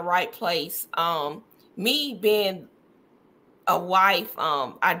to be in the right place. Me being a wife,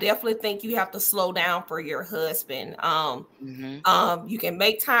 I definitely think you have to slow down for your husband. Mhm. You can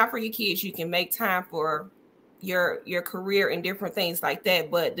make time for your kids, you can make time for your career and different things like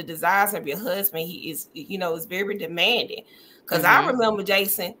that. But the desires of your husband, he is, is very demanding. Because I Mhm. remember,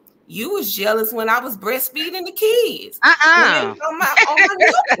 Jason, you was jealous when I was breastfeeding the kids. Uh-uh. On my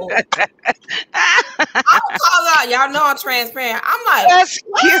nipple. I'm gonna call out. Y'all know I'm transparent. I'm like, That's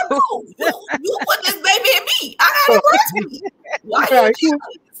why cute. you put this baby in me? I gotta breastfeed. Why you Right, jealous?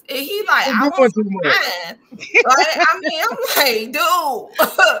 And he like, you're I doing want too some much. time. Like, I mean, I'm like,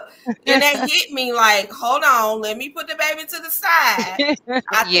 dude. And that hit me like, hold on, let me put the baby to the side.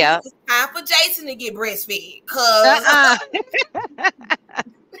 I think Yeah. it's time for Jason to get breastfed. Cause Uh-uh.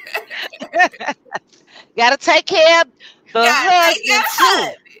 Gotta take care of the God, take husband your too.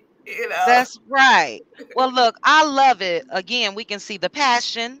 time. You know. That's right. Well, look, I love it. Again, we can see the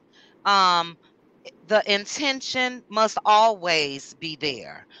passion. Um, the intention must always be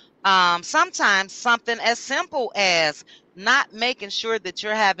there. Sometimes something as simple as not making sure that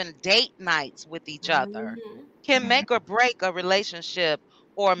you're having date nights with each other Mhm. can make or break a relationship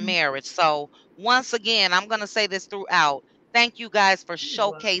or marriage. So, once again, I'm going to say this throughout. Thank you guys for You're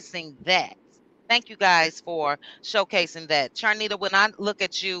welcome. showcasing that. Thank you guys for showcasing that. Charnita, when I look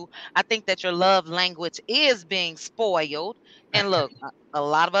at you, I think that your love language is being spoiled. And look, a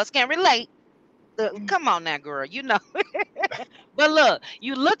lot of us can relate. Come on now, girl. But look,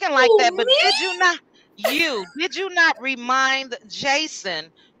 you looking like Who, that. But me? did you not remind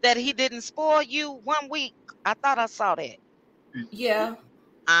Jason that he didn't spoil you one week? I thought I saw that. Yeah,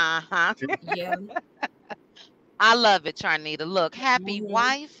 Uh-huh. yeah. I love it, Charnita. Look, happy Mhm.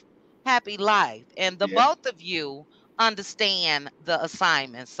 wife, happy life. And the Yeah. both of you understand the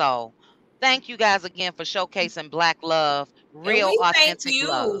assignment. So thank you guys again for showcasing Black love, And real we thank authentic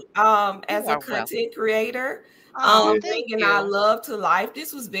love. you, You as a are welcome. content creator, Oh, Yeah. thank bringing our you. love to life.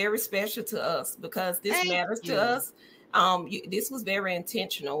 This was very special to us because this Thank matters to you. us. This was very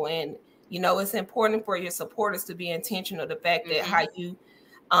intentional, and it's important for your supporters to be intentional. The fact that how Hmm. you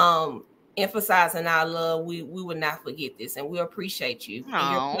emphasizing our love, we will not forget this, and we appreciate you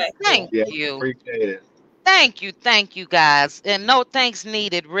and your Oh, thank platform. Yeah. you. Appreciate it. Thank you guys. And no thanks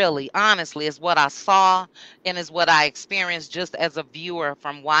needed, really. Honestly, is what I saw and is what I experienced just as a viewer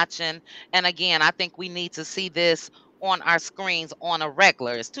from watching. And again, I think we need to see this on our screens on a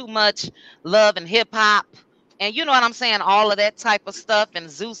regular. It's too much love and hip hop. And you know what I'm saying? All of that type of stuff. And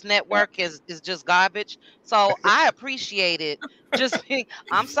Zeus Yeah. Network is just garbage. So I appreciate it. Just being,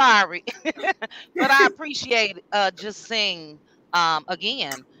 I'm sorry, but I appreciate just seeing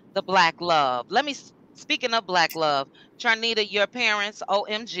again the Black love. Speaking of Black love, Charnita, your parents,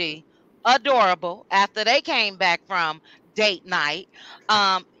 OMG, adorable. After they came back from date night,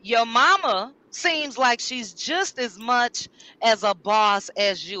 your mama seems like she's just as much as a boss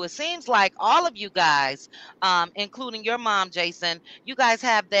as you. It seems like all of you guys, including your mom, Jason, you guys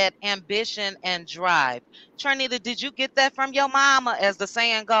have that ambition and drive. Charnita, did you get that from your mama, as the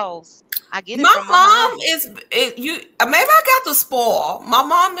saying goes? I get it My from my mom mama. you maybe I got the spoil. My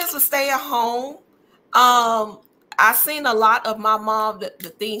mom is a stay at home. I seen a lot of my mom, the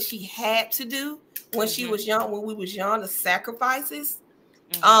things she had to do when she Hmm. was young, when we was young, the sacrifices.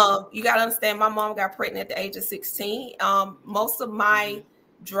 Hmm. You gotta understand, my mom got pregnant at the age of 16. Most of my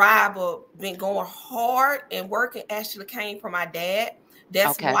Hmm. drive of been going hard and working actually came from my dad.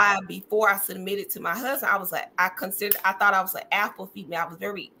 That's Okay. why before I submitted to my husband, I thought I was an alpha female. I was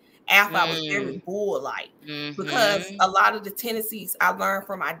very alpha, I was very Mm. bull-like because Mhm. a lot of the tendencies I learned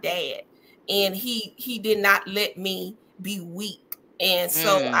from my dad, and he did not let me be weak. And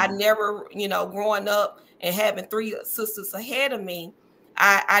so I Mm. never, growing up and having three sisters ahead of me,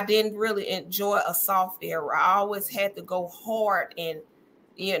 I didn't really enjoy a soft era. I always had to go hard, and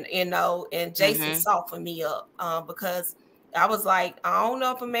and Jason Mhm. softened me up because I was like, I don't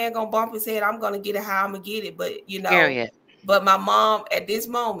know if a man gonna bump his head, I'm gonna get it how I'm gonna get it. But Period. but my mom at this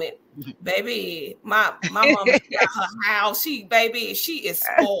moment, baby, my mom got her house. She is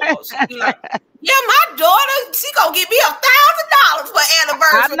spoiled. She be like, yeah, my daughter, she gonna give me $1,000 for I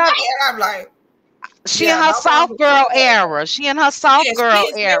anniversary. know. I'm like, She in yeah, her my mom soft was girl spoiled. era. She in her soft Yeah, she girl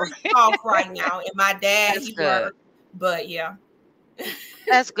is era. very soft right now. And my dad, That's he good. worked, but yeah.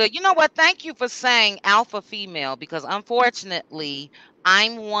 That's good. You know what? Thank you for saying alpha female because unfortunately,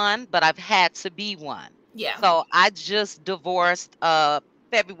 I'm one, but I've had to be one. Yeah. So I just divorced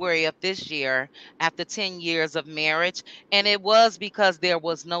February of this year after 10 years of marriage, and it was because there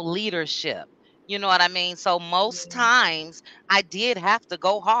was no leadership. You know what I mean? So most Yeah. times I did have to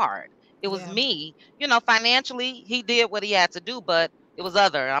go hard. It was Yeah. me, financially he did what he had to do, but it was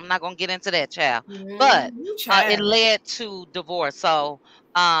other. I'm not going to get into that, child. But You it child. led to divorce. So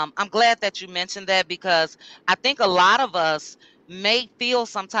I'm glad that you mentioned that because I think a lot of us may feel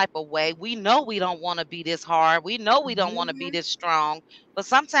some type of way. We know we don't want to be this hard. We know we don't want to be Mhm. this strong, but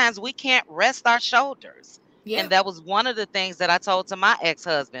sometimes we can't rest our shoulders. Yeah. And that was one of the things that I told to my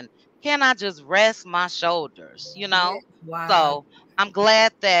ex-husband. Can I just rest my shoulders, Yeah. Wow. So I'm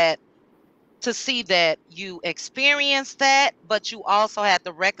glad that to see that you experienced that, but you also had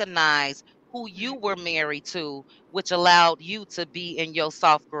to recognize who you were married to, which allowed you to be in your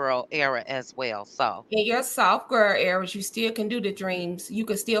soft girl era as well. So, In your soft girl areas, you still can do the dreams. You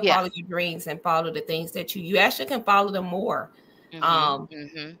can still yeah. follow your dreams and follow the things that you actually can follow them more. Mhm. Um,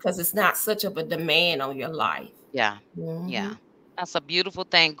 Mhm. because it's not such of a demand on your life. Yeah. Hmm. Yeah. That's a beautiful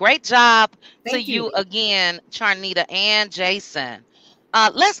thing. Great job to Thank you. you again, Charnita and Jason.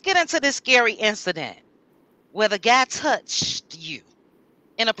 Let's get into this scary incident where the guy touched you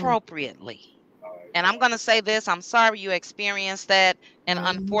inappropriately. And I'm going to say this, I'm sorry you experienced that. And Mm-hmm.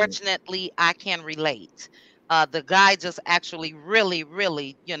 unfortunately, I can relate. The guy just actually really,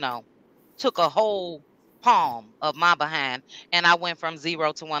 really, took a whole palm of my behind. And I went from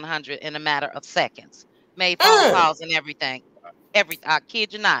 0 to 100 in a matter of seconds. Made phone Mm. calls and everything. I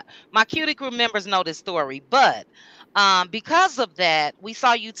kid you not. My cutie crew members know this story. But because of that, we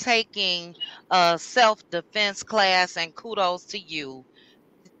saw you taking a self defense class, and kudos to you.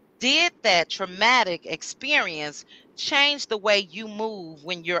 Did that traumatic experience change the way you move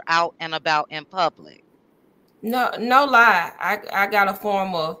when you're out and about in public? No, no lie. I got a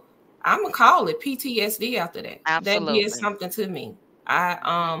form of, I'm gonna call it PTSD after that. That did Absolutely. something to me. I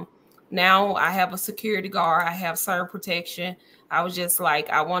Mhm. now I have a security guard. I have certain protection. I was just like,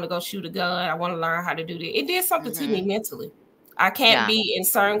 I want to go shoot a gun. I want to learn how to do that. It did something to me Mhm. mentally. I can't Yeah. be in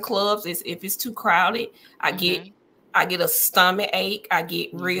certain clubs if it's too crowded. I get Mhm. I get a stomach ache. I get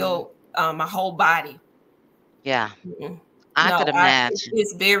Mhm. real my whole body. Yeah. Mm-mm. I No, could imagine.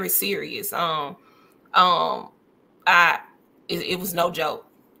 it's very serious. Um, I it was no joke.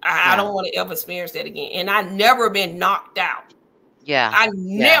 I Yeah. don't want to ever experience that again. And I never been knocked out. Yeah. I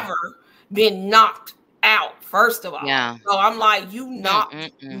Yeah. never been knocked out, first of all. Yeah. So I'm like, you knocked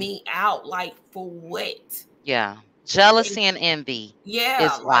Mm-mm-mm. me out, like for what? Yeah. And Jealousy and envy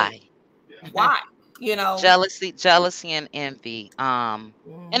yeah, is like why. why? You know? Jealousy and envy.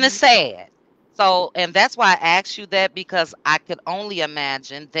 And it's Mhm, sad. So, and that's why I asked you that because I could only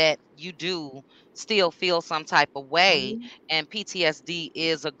imagine that you do still feel some type of way, mhm, and PTSD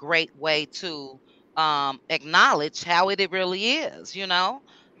is a great way to acknowledge how it really is.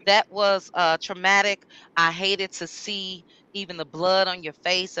 That was traumatic. I hated to see even the blood on your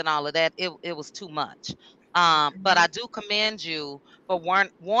face and all of that. It was too much. But I mhm, do commend you for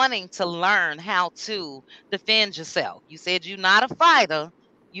wanting to learn how to defend yourself. You said you're not a fighter.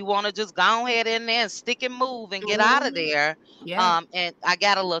 You want to just go ahead in there and stick and move and get out of mhm. there. Yeah, And I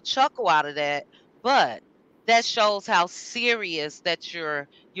got a little chuckle out of that. But that shows how serious that you're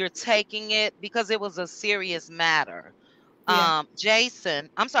taking it because it was a serious matter. yeah. Jason,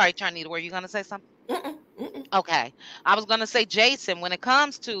 I'm sorry, Charnita, were you gonna say something? Mm-mm, mm-mm. Okay. I was gonna say, Jason, when it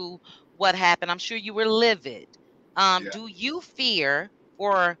comes to what happened, I'm sure you were livid. Yeah. Do you fear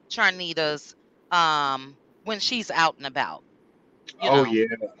for Charnita's when she's out and about? You Oh know? yeah,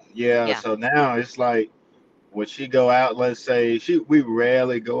 yeah. Yeah. So now it's like when she go out, let's say we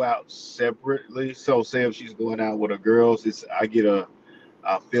rarely go out separately. So say if she's going out with her girls, it's I get a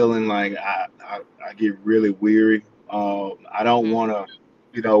feeling like I get really weary. I don't Mhm. want to,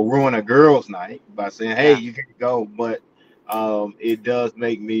 ruin a girls' night by saying, "Hey, Yeah. you can go," but it does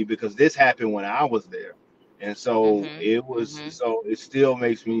make me because this happened when I was there, and so Mhm. it was. Mhm. So it still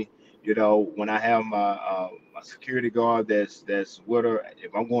makes me, when I have my security guard that's with her.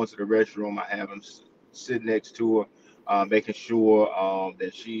 If I'm going to the restroom, I have him sit next to her, making sure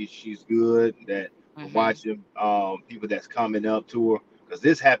that she's good. That I'm Mhm. watching people that's coming up to her because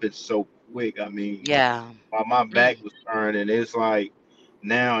this happened so quick. I mean, Yeah. my back Mm. was turned, and it's like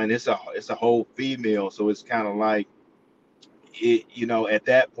now, and it's a whole female, so it's kind of like it. At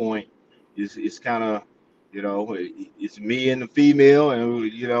that point, it's kind of it's me and the female,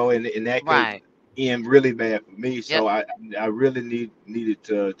 and and that could Right. end really bad for me. Yep. So I really needed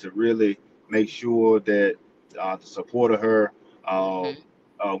to really make sure that the support of her. uh, Mhm.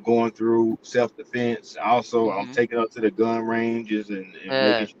 going through self defense. Also, I'm Mhm. taking her to the gun ranges and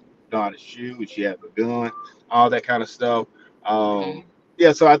making Good. sure she know how to shoot. She has a gun, all that kind of stuff. Mhm.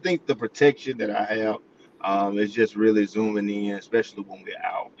 Yeah, so I think the protection that I have is just really zooming in, especially when we're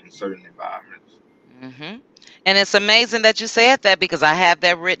out in certain environments. Hmm. And it's amazing that you said that because I have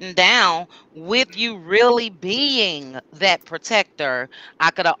that written down with you really being that protector.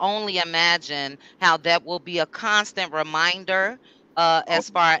 I could only imagine how that will be a constant reminder Oh, as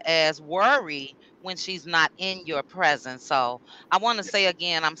far as worry when she's not in your presence. So I want to say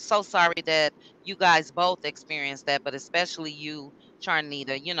again, I'm so sorry that you guys both experienced that, but especially you,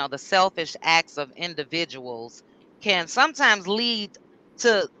 Charnita, the selfish acts of individuals can sometimes lead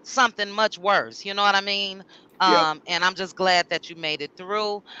to something much worse. You know what I mean? yeah, And I'm just glad that you made it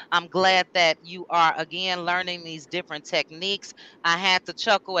through. I'm glad that you are again learning these different techniques. I had to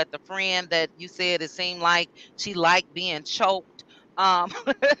chuckle at the friend that you said it seemed like she liked being choked. Um,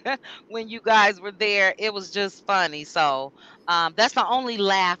 when you guys were there, it was just funny. So that's the only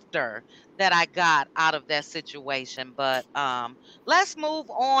laughter that I got out of that situation. But let's move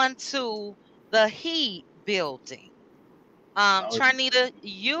on to the he building. oh, Charnita,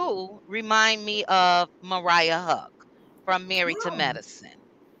 you remind me of Mariah Huck from Married to Oh. Medicine,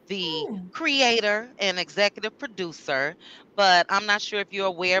 the Hmm. creator and executive producer. But I'm not sure if you're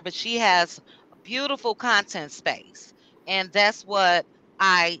aware, but she has a beautiful content space. And that's what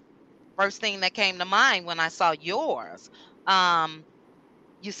I first thing that came to mind when I saw yours. Um,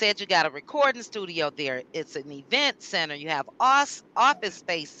 you said you got a recording studio there. It's an event center. You have office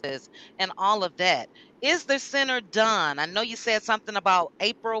spaces and all of that. Is the center done? I know you said something about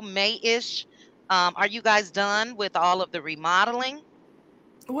April, May-ish. Are you guys done with all of the remodeling?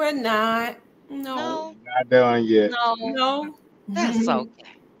 We're not. No. No, not done yet. no. No. That's okay.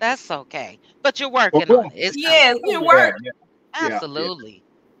 That's okay. But you're Well, working we're on it. It's coming. Yes, Don't it worry. yeah, worked. yeah, yeah, yeah, Absolutely.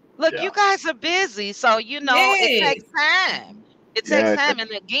 Look, yeah, you guys are busy, so it takes Yes. time. It takes yeah. time, and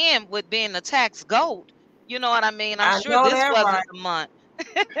again, with being a tax goat, you know what I mean? I'm I sure know this that wasn't right. the month.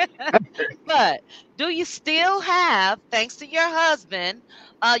 But do you still have, thanks to your husband,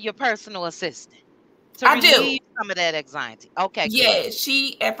 your personal assistant to I do. relieve some of that anxiety? Okay, good. Yeah,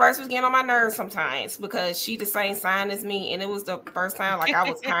 she at first was getting on my nerves sometimes because she the same sign as me, and it was the first time like I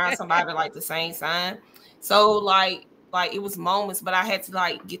was hiring somebody like the same sign. So like it was moments, but I had to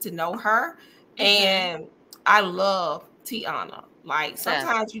like get to know her, Hmm. and I love Tiana. Like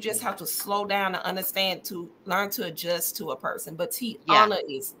That's sometimes you just good. have to slow down and understand to learn to adjust to a person. But Yeah, Tiana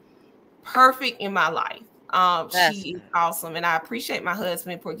is perfect in my life. that's She is good. awesome, and I appreciate my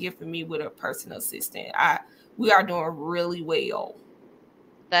husband for gifting me with a personal assistant. We are doing really well.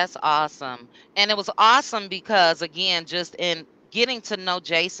 That's awesome. And it was awesome because, again, just in getting to know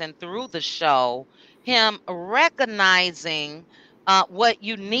Jason through the show, him recognizing what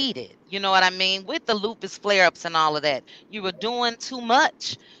you needed, you know what I mean, with the lupus flare ups and all of that. You were doing too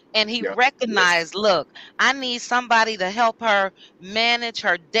much. And he Yeah. Yes. recognized, look, I need somebody to help her manage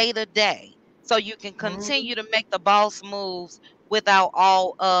her day to day so you can Mhm. continue to make the boss moves without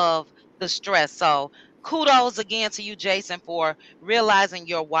all of the stress. So, kudos again to you, Jason, for realizing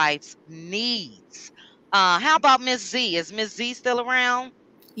your wife's needs. How about Miss Z? Is Miss Z still around?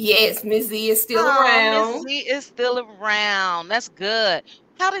 Yes, Miss Z is still Oh, Miss around. Z is still around. That's good.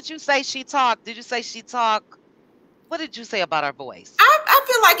 How did you say she talked? Did you say she talked? What did you say about her voice? I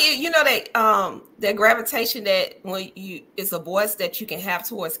feel like it, that gravitation that when you it's a voice that you can have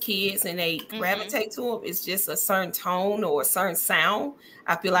towards kids and they Mm-hmm. gravitate to them. It's just a certain tone or a certain sound.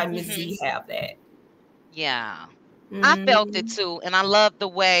 I feel like Miss Mm-hmm. Z have that. Yeah. I felt it Mm, too, and I love the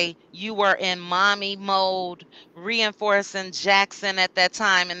way you were in mommy mode, reinforcing Jackson at that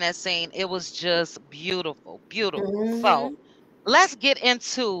time in that scene. It was just beautiful, beautiful. So mhm. let's get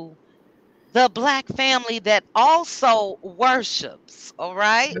into the black family that also worships. All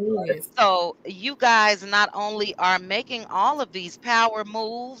right. Yes. So you guys not only are making all of these power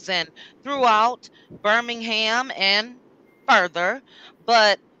moves and throughout Birmingham and further,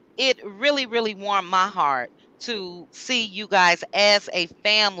 but it really, really warmed my heart to see you guys as a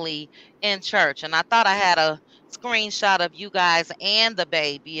family in church. And I thought I had a screenshot of you guys and the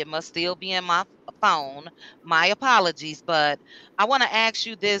baby. It must still be in my phone. My apologies, but I want to ask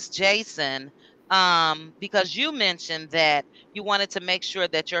you this, Jason, because you mentioned that you wanted to make sure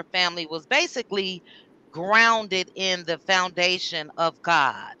that your family was basically grounded in the foundation of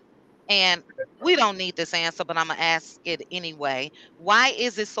God. And we don't need this answer, but I'm going to ask it anyway. Why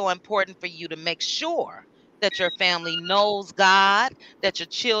is it so important for you to make sure that your family knows God, that your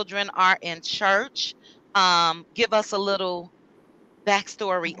children are in church? Give us a little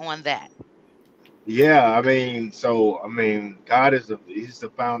backstory on that. Yeah, I mean, so I mean, God is He's the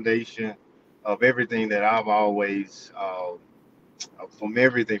foundation of everything that I've always from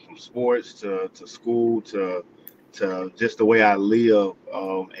everything from sports to school to just the way I live,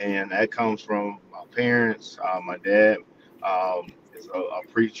 and that comes from my parents. My dad is a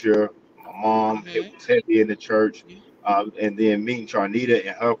preacher. My mom it Mhm. was heavy in the church, Mhm. and then meeting Charnita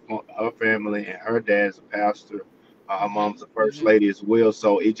and her family, and her dad's a pastor. Her mom's Mhm. a first Mhm. lady as well,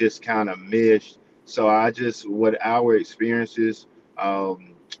 so it just kind of meshed. So I just what our experiences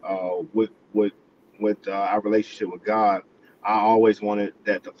um, with our relationship with God. I always wanted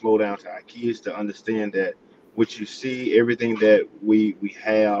that to flow down to our kids to understand that what you see, everything that we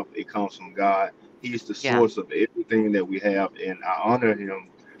have, it comes from God. He's the Yeah. source of everything that we have, and I honor Him,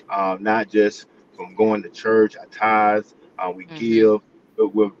 not just from going to church. I tithe, we Mhm. give,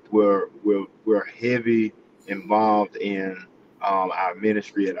 but we're heavy involved in our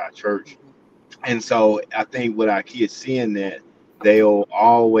ministry at our church. Mhm. And so I think with our kids seeing that, they'll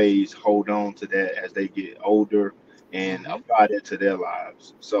always hold on to that as they get older and Mhm. apply that to their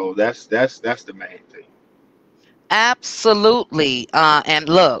lives. So that's the main thing. Absolutely. And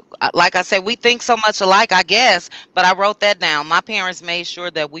look, like I said, we think so much alike, I guess, but I wrote that down. My parents made sure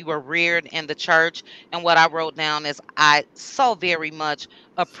that we were reared in the church. And what I wrote down is I so very much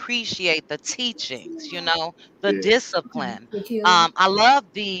appreciate the teachings, the Yeah. discipline. Thank you. I love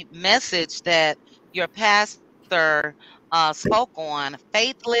the message that your pastor spoke on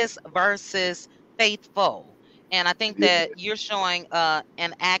faithless versus faithful. And I think Yeah. that you're showing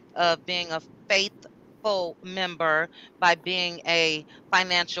an act of being a faith full member by being a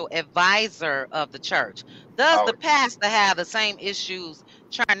financial advisor of the church. Does Oh, the pastor have the same issues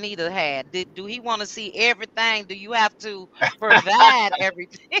Charnita had? Do he want to see everything? Do you have to provide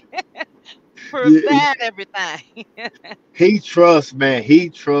everything? yeah. Provide everything. He trusts, man. He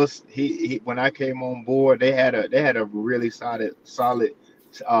trusts. He when I came on board, they had a really solid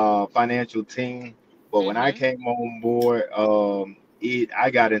financial team. But when I Mhm. came on board, it I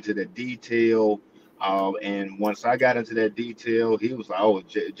got into the detail, and once I got into that detail, he was like, "Oh,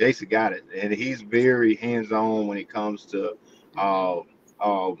 Jason got it," and he's very hands on when it comes to, Mhm.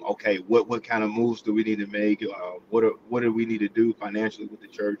 okay, what kind of moves do we need to make? What do we need to do financially with the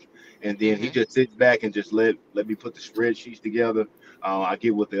church? And then he Mhm. just sits back and just let me put the spreadsheets together. I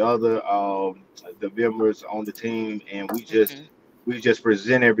get with the members on the team, and Mhm. we just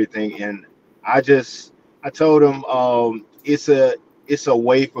present everything. And I told him it's a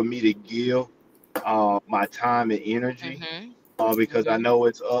way for me to give my time and energy, Mhm. because I Mhm. know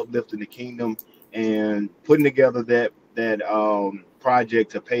it's uplifting the kingdom and putting together that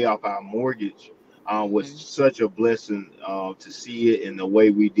project to pay off our mortgage was Mhm. such a blessing to see it in the way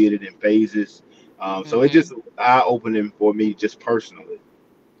we did it in phases. So it just Mhm. eye opening for me just personally.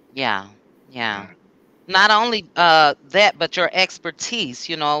 Yeah. Yeah. Mhm. Not only that, but your expertise,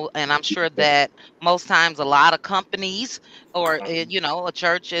 and I'm sure that most times a lot of companies or, a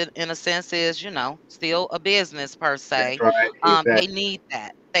church in a sense is, still a business per That's se. right. They Exactly. need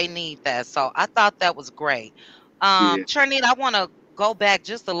that. They need that. So I thought that was great. Yeah. Charnita, I want to go back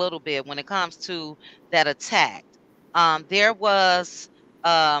just a little bit when it comes to that attack. There was,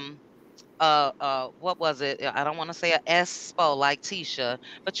 um, what was it? I don't want to say a expo like Tisha,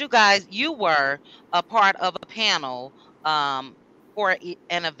 but you were a part of a panel um for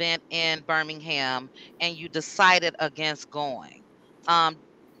an event in Birmingham, and you decided against going. Um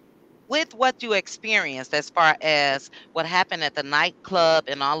with what you experienced as far as what happened at the nightclub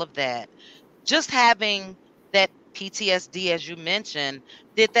and all of that, just having that PTSD as you mentioned,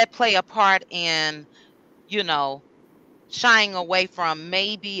 did that play a part in, you know, shying away from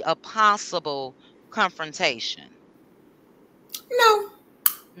maybe a possible confrontation? No,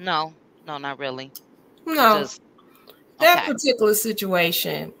 No, no, not really. It no. just That okay. particular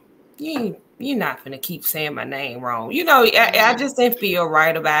situation, you're not gonna keep saying my name wrong. I Mhm. just didn't feel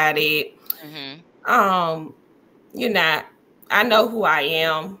right about it. Mhm. Um, you're not. I know who I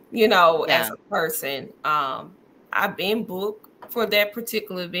am. As Yeah. a person. I've been booked for that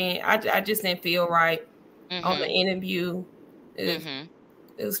particular event. I just didn't feel right on the Mhm. interview. It, Mhm.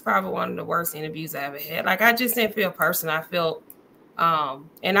 it was probably one of the worst interviews I ever had. Like I just didn't feel personal. I felt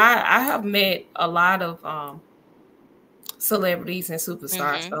and I have met a lot of celebrities and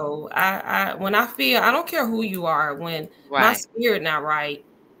superstars. Mhm. So I when I feel I don't care who you are, when my Right. spirit not right,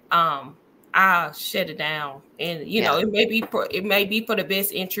 um, I shut it down. And Yeah. it may be for the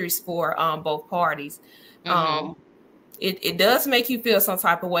best interest for both parties. Mhm. Um, it does make you feel some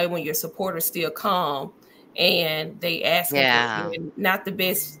type of way when your supporters still come and they asking for Yeah. and not the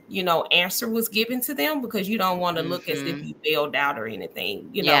best, answer was given to them because you don't want to look as if Mhm. you bailed out or anything,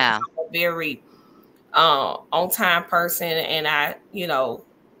 because Yeah. I'm a very on time person, and I,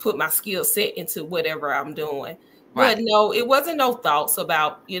 put my skill set into whatever I'm doing. But Right. no, it wasn't no thoughts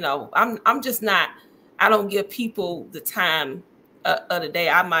about, I'm just not. I don't give people the time of the day.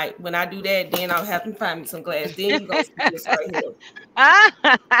 I might, when I do that, then I'll have to find me some glass. Then you gonna see this right here.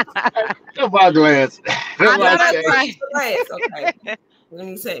 Come on, glass. I Come Yeah, know on, like that's Shay. these right. your glass. Okay. Let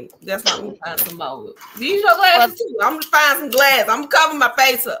me say, that's not me find some more. These your Well, glasses too. I'm gonna find some glass. I'm gonna cover my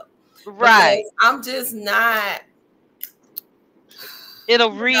face up right. because I'm just not,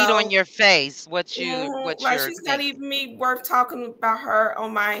 It'll you read on know, your face what like you're she's not thinking. even me worth talking about her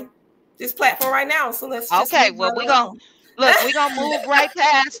on my this platform right now. So let's just Okay, leave well, her we gonna alone. look, we gonna move right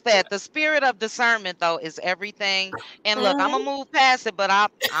past that. The spirit of discernment, though, is everything. And look, I'm gonna Mhm. move past it, but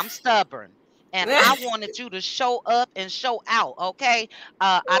I'm stubborn. And I wanted you to show up and show out, okay?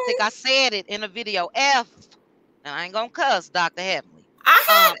 I think I said it in a video. And I ain't gonna cuss, Dr. Heavenly.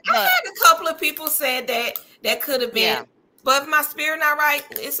 I But had a couple of people said that could have been, yeah, but if my spirit not right,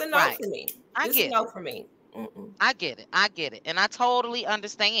 it's a no right. for me. I It's a get it. no for me. Mm-mm. I get it. I get it. And I totally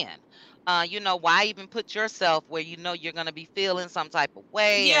understand. Why even put yourself where you know you're gonna be feeling some type of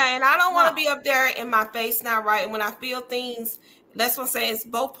way and Yeah, and I don't want to be no. up there in my face not right. And when I feel things, that's what I'm saying. It's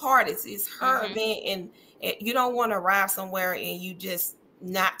both parties. It's her Mm-hmm. event, and you don't want to arrive somewhere and you just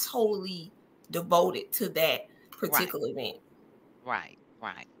not totally devoted to that Right. particular event. Right.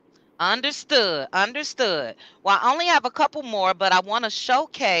 Right. Understood. Understood. Well, I only have a couple more, but I want to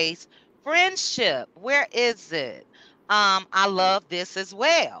showcase friendship. Where is it? I love this as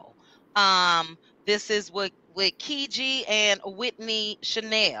well. This is with Kiji and Whitney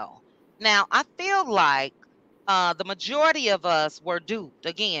Chanel. Now, I feel like the majority of us were duped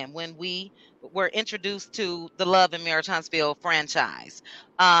again when we were introduced to the Love and Marriage Huntsville franchise.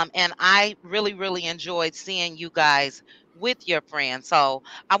 And I really, really enjoyed seeing you guys with your friends. So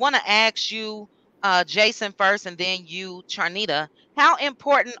I want to ask you, Jason, first, and then you, Charnita, how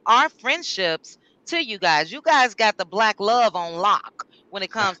important are friendships to you guys? You guys got the black love on lock when it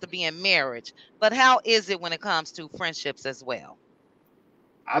comes to being marriage, but how is it when it comes to friendships as well?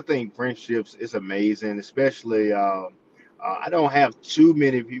 I think friendships is amazing, especially. I don't have too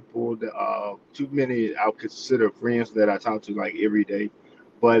many people, too many I would consider friends that I talk to like every day,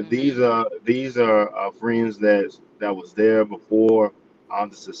 but Mm-hmm. these are friends that was there before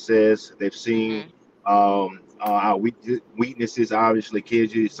the success. They've seen Mm-hmm. our weaknesses. Obviously,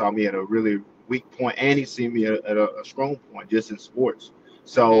 KG saw me at a really weak point, and he seen me at a strong point just in sports.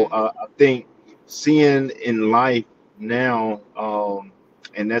 So Mm-hmm. I think seeing in life now.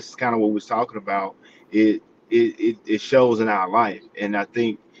 And that's kind of what we're talking about. It shows in our life, and I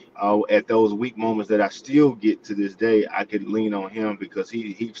think at those weak moments that I still get to this day, I could lean on him because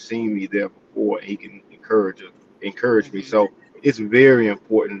he's seen me there before. And he can encourage me. Mm-hmm. So it's very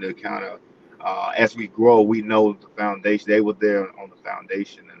important to kind of as we grow, we know the foundation. They were there on the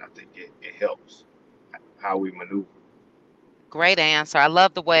foundation, and I think it helps how we maneuver. Great answer. I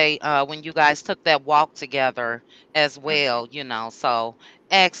love the way when you guys took that walk together as well, So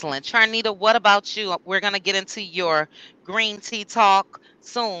excellent. Charnita, what about you? We're going to get into your green tea talk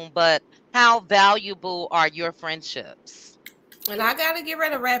soon, but how valuable are your friendships? And I gotta get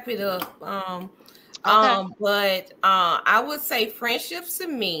ready to wrap it up. Okay. But I would say friendships to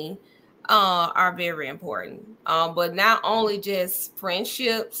me are very important. But not only just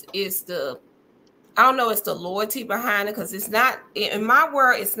friendships, is the I don't know, it's the loyalty behind it, because it's not in my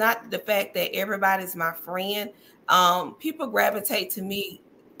world, it's not the fact that everybody's my friend. People gravitate to me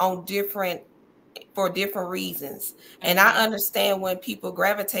on different for different reasons. And I Mhm. understand when people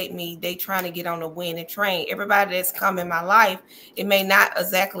gravitate me, they trying to get on the winning train. Everybody that's come in my life, it may not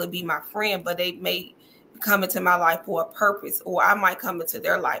exactly be my friend, but they may come into my life for a purpose, or I might come into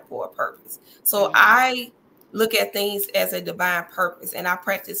their life for a purpose. So Mhm. I look at things as a divine purpose, and I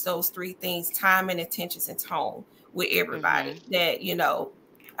practice those three things: time and intentions and tone with everybody Mhm. that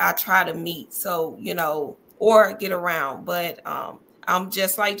I try to meet. So or get around. But I'm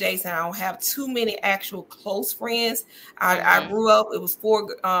just like Jason. I don't have too many actual close friends. I Mhm. grew up. It was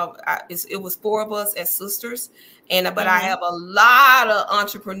four. It was four of us as sisters, and but I Mhm. have a lot of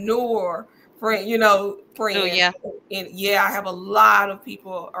entrepreneur Do friends. ya? And yeah, I have a lot of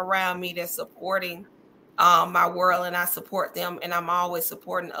people around me that's supporting my world, and I support them, and I'm always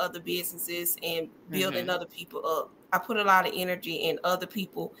supporting other businesses and building Mhm. other people up. I put a lot of energy in other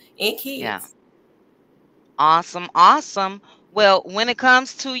people and Yeah. kids. Awesome, awesome. Well, when it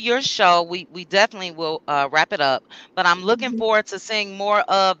comes to your show, we definitely will wrap it up. But I'm looking Mhm. forward to seeing more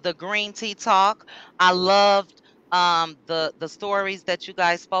of the green tea talk. I loved the stories that you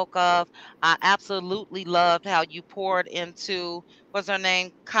guys spoke of. I absolutely loved how you poured into what's her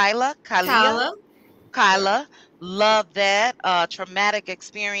name, Kyla, Kylia. Kyla. Kyla, love that traumatic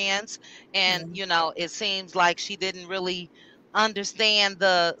experience. And, Mm, it seems like she didn't really understand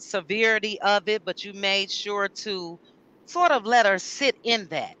the severity of it, but you made sure to sort of let her sit in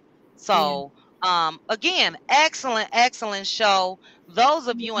that. yeah. So, again, excellent, excellent show. Those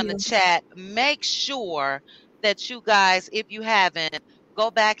of Thank you in the you. chat, make sure that you guys, if you haven't, go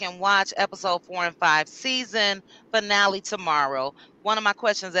back and watch episode 4 and 5, season finale tomorrow. One of my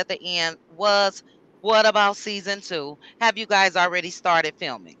questions at the end was, what about season two? Have you guys already started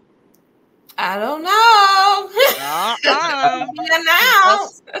filming? I don't know. Uh-uh. Be Keep us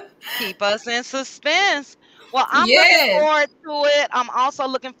announced. keep us in suspense. Well, I'm looking Yes. forward to it. I'm also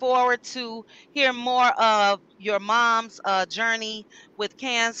looking forward to hear more of your mom's journey with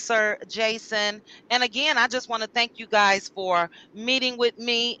cancer, Jason. And again, I just want to thank you guys for meeting with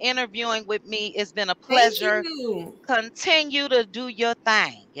me, interviewing with me. It's been a Thank pleasure. you. Continue to do your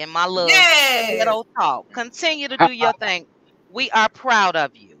thing in my little Yes. ghetto talk. Continue to do your thing. We are proud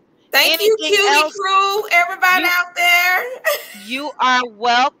of you. Thank you, Anything Cutie else? Crew, everybody You out there. you are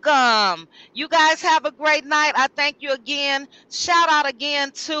welcome. You guys have a great night. I thank you again. Shout out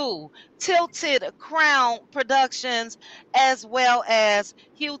again to Tilted Crown Productions, as well as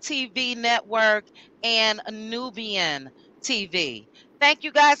Hugh TV Network and Nubian TV. Thank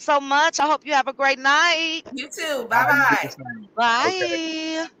you guys so much. I hope you have a great night. You too. All Bye right, you do the bye. same. Okay,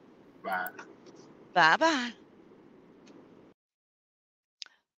 Bye. bye. Bye bye.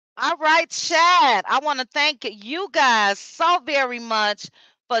 All right, Chad. I want to thank you guys so very much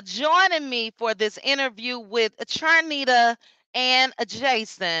for joining me for this interview with Charnita and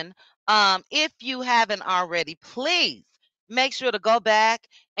Jason. If you haven't already, please make sure to go back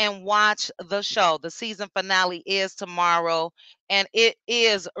and watch the show. The season finale is tomorrow, and it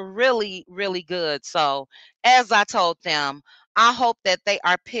is really, really good. So, as I told them, I hope that they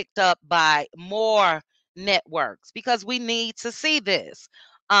are picked up by more networks because we need to see this.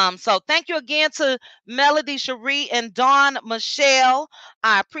 So thank you again to Melody Cherie and Dawn Michelle.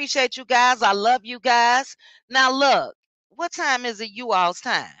 I appreciate you guys. I love you guys. Now look, what time is it you all's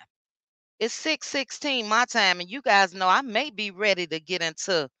time? It's 6:16 my time, and you guys know I may be ready to get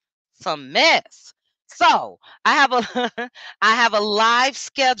into some mess. So I have a I have a live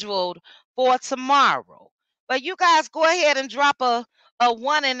scheduled for tomorrow. But you guys go ahead and drop a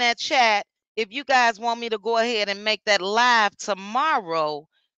one in that chat if you guys want me to go ahead and make that live tomorrow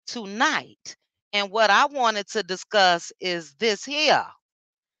tonight. And what I wanted to discuss is this here.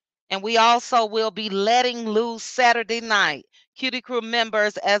 And we also will be letting loose Saturday night. Cutie Crew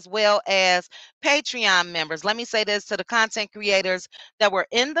members as well as Patreon members. Let me say this to the content creators that were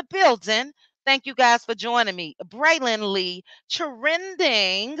in the building. Thank you guys for joining me. Braylon Lee,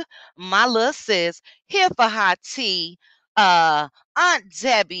 Trending, my little sis, here for hot tea, Aunt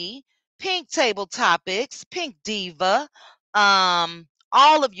Debbie, Pink Table Topics, Pink Diva,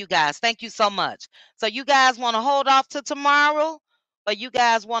 all of you guys. Thank you so much. So you guys want to hold off to tomorrow? Or you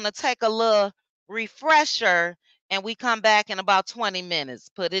guys want to take a little refresher and we come back in about 20 minutes?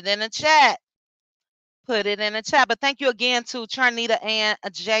 Put it in the chat. Put it in the chat. But thank you again to Charnita and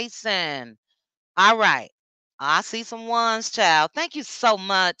Jason. All right. I see some ones, child. Thank you so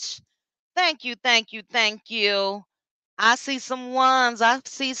much. Thank you, thank you, thank you. I see some ones. I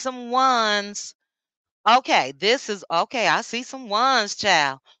see some ones. Okay, this is okay. I see some ones,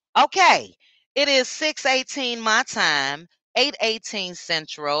 child. Okay, it is 6:18 my time, 8:18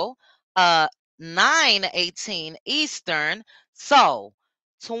 Central, 9:18 Eastern. So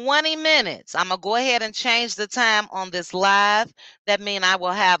 20 minutes. I'm gonna go ahead and change the time on this live. That means I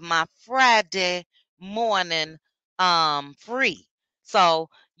will have my Friday morning free. So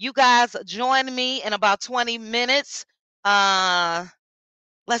you guys join me in about 20 minutes.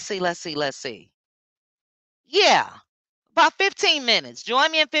 Let's see. Yeah, about 15 minutes.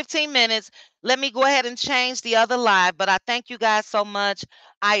 Join me in 15 minutes. Let me go ahead and change the other live, but I thank you guys so much.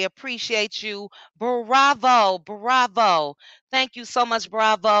 I appreciate you. Bravo, bravo. Thank you so much,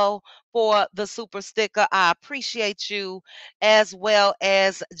 Bravo, for the super sticker. I appreciate you as well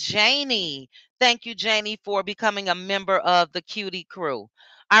as Janie. Thank you, Janie, for becoming a member of the Cutie Crew.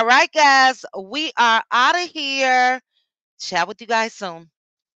 All right, guys, we are out of here. Chat with you guys soon.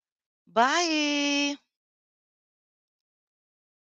 Bye.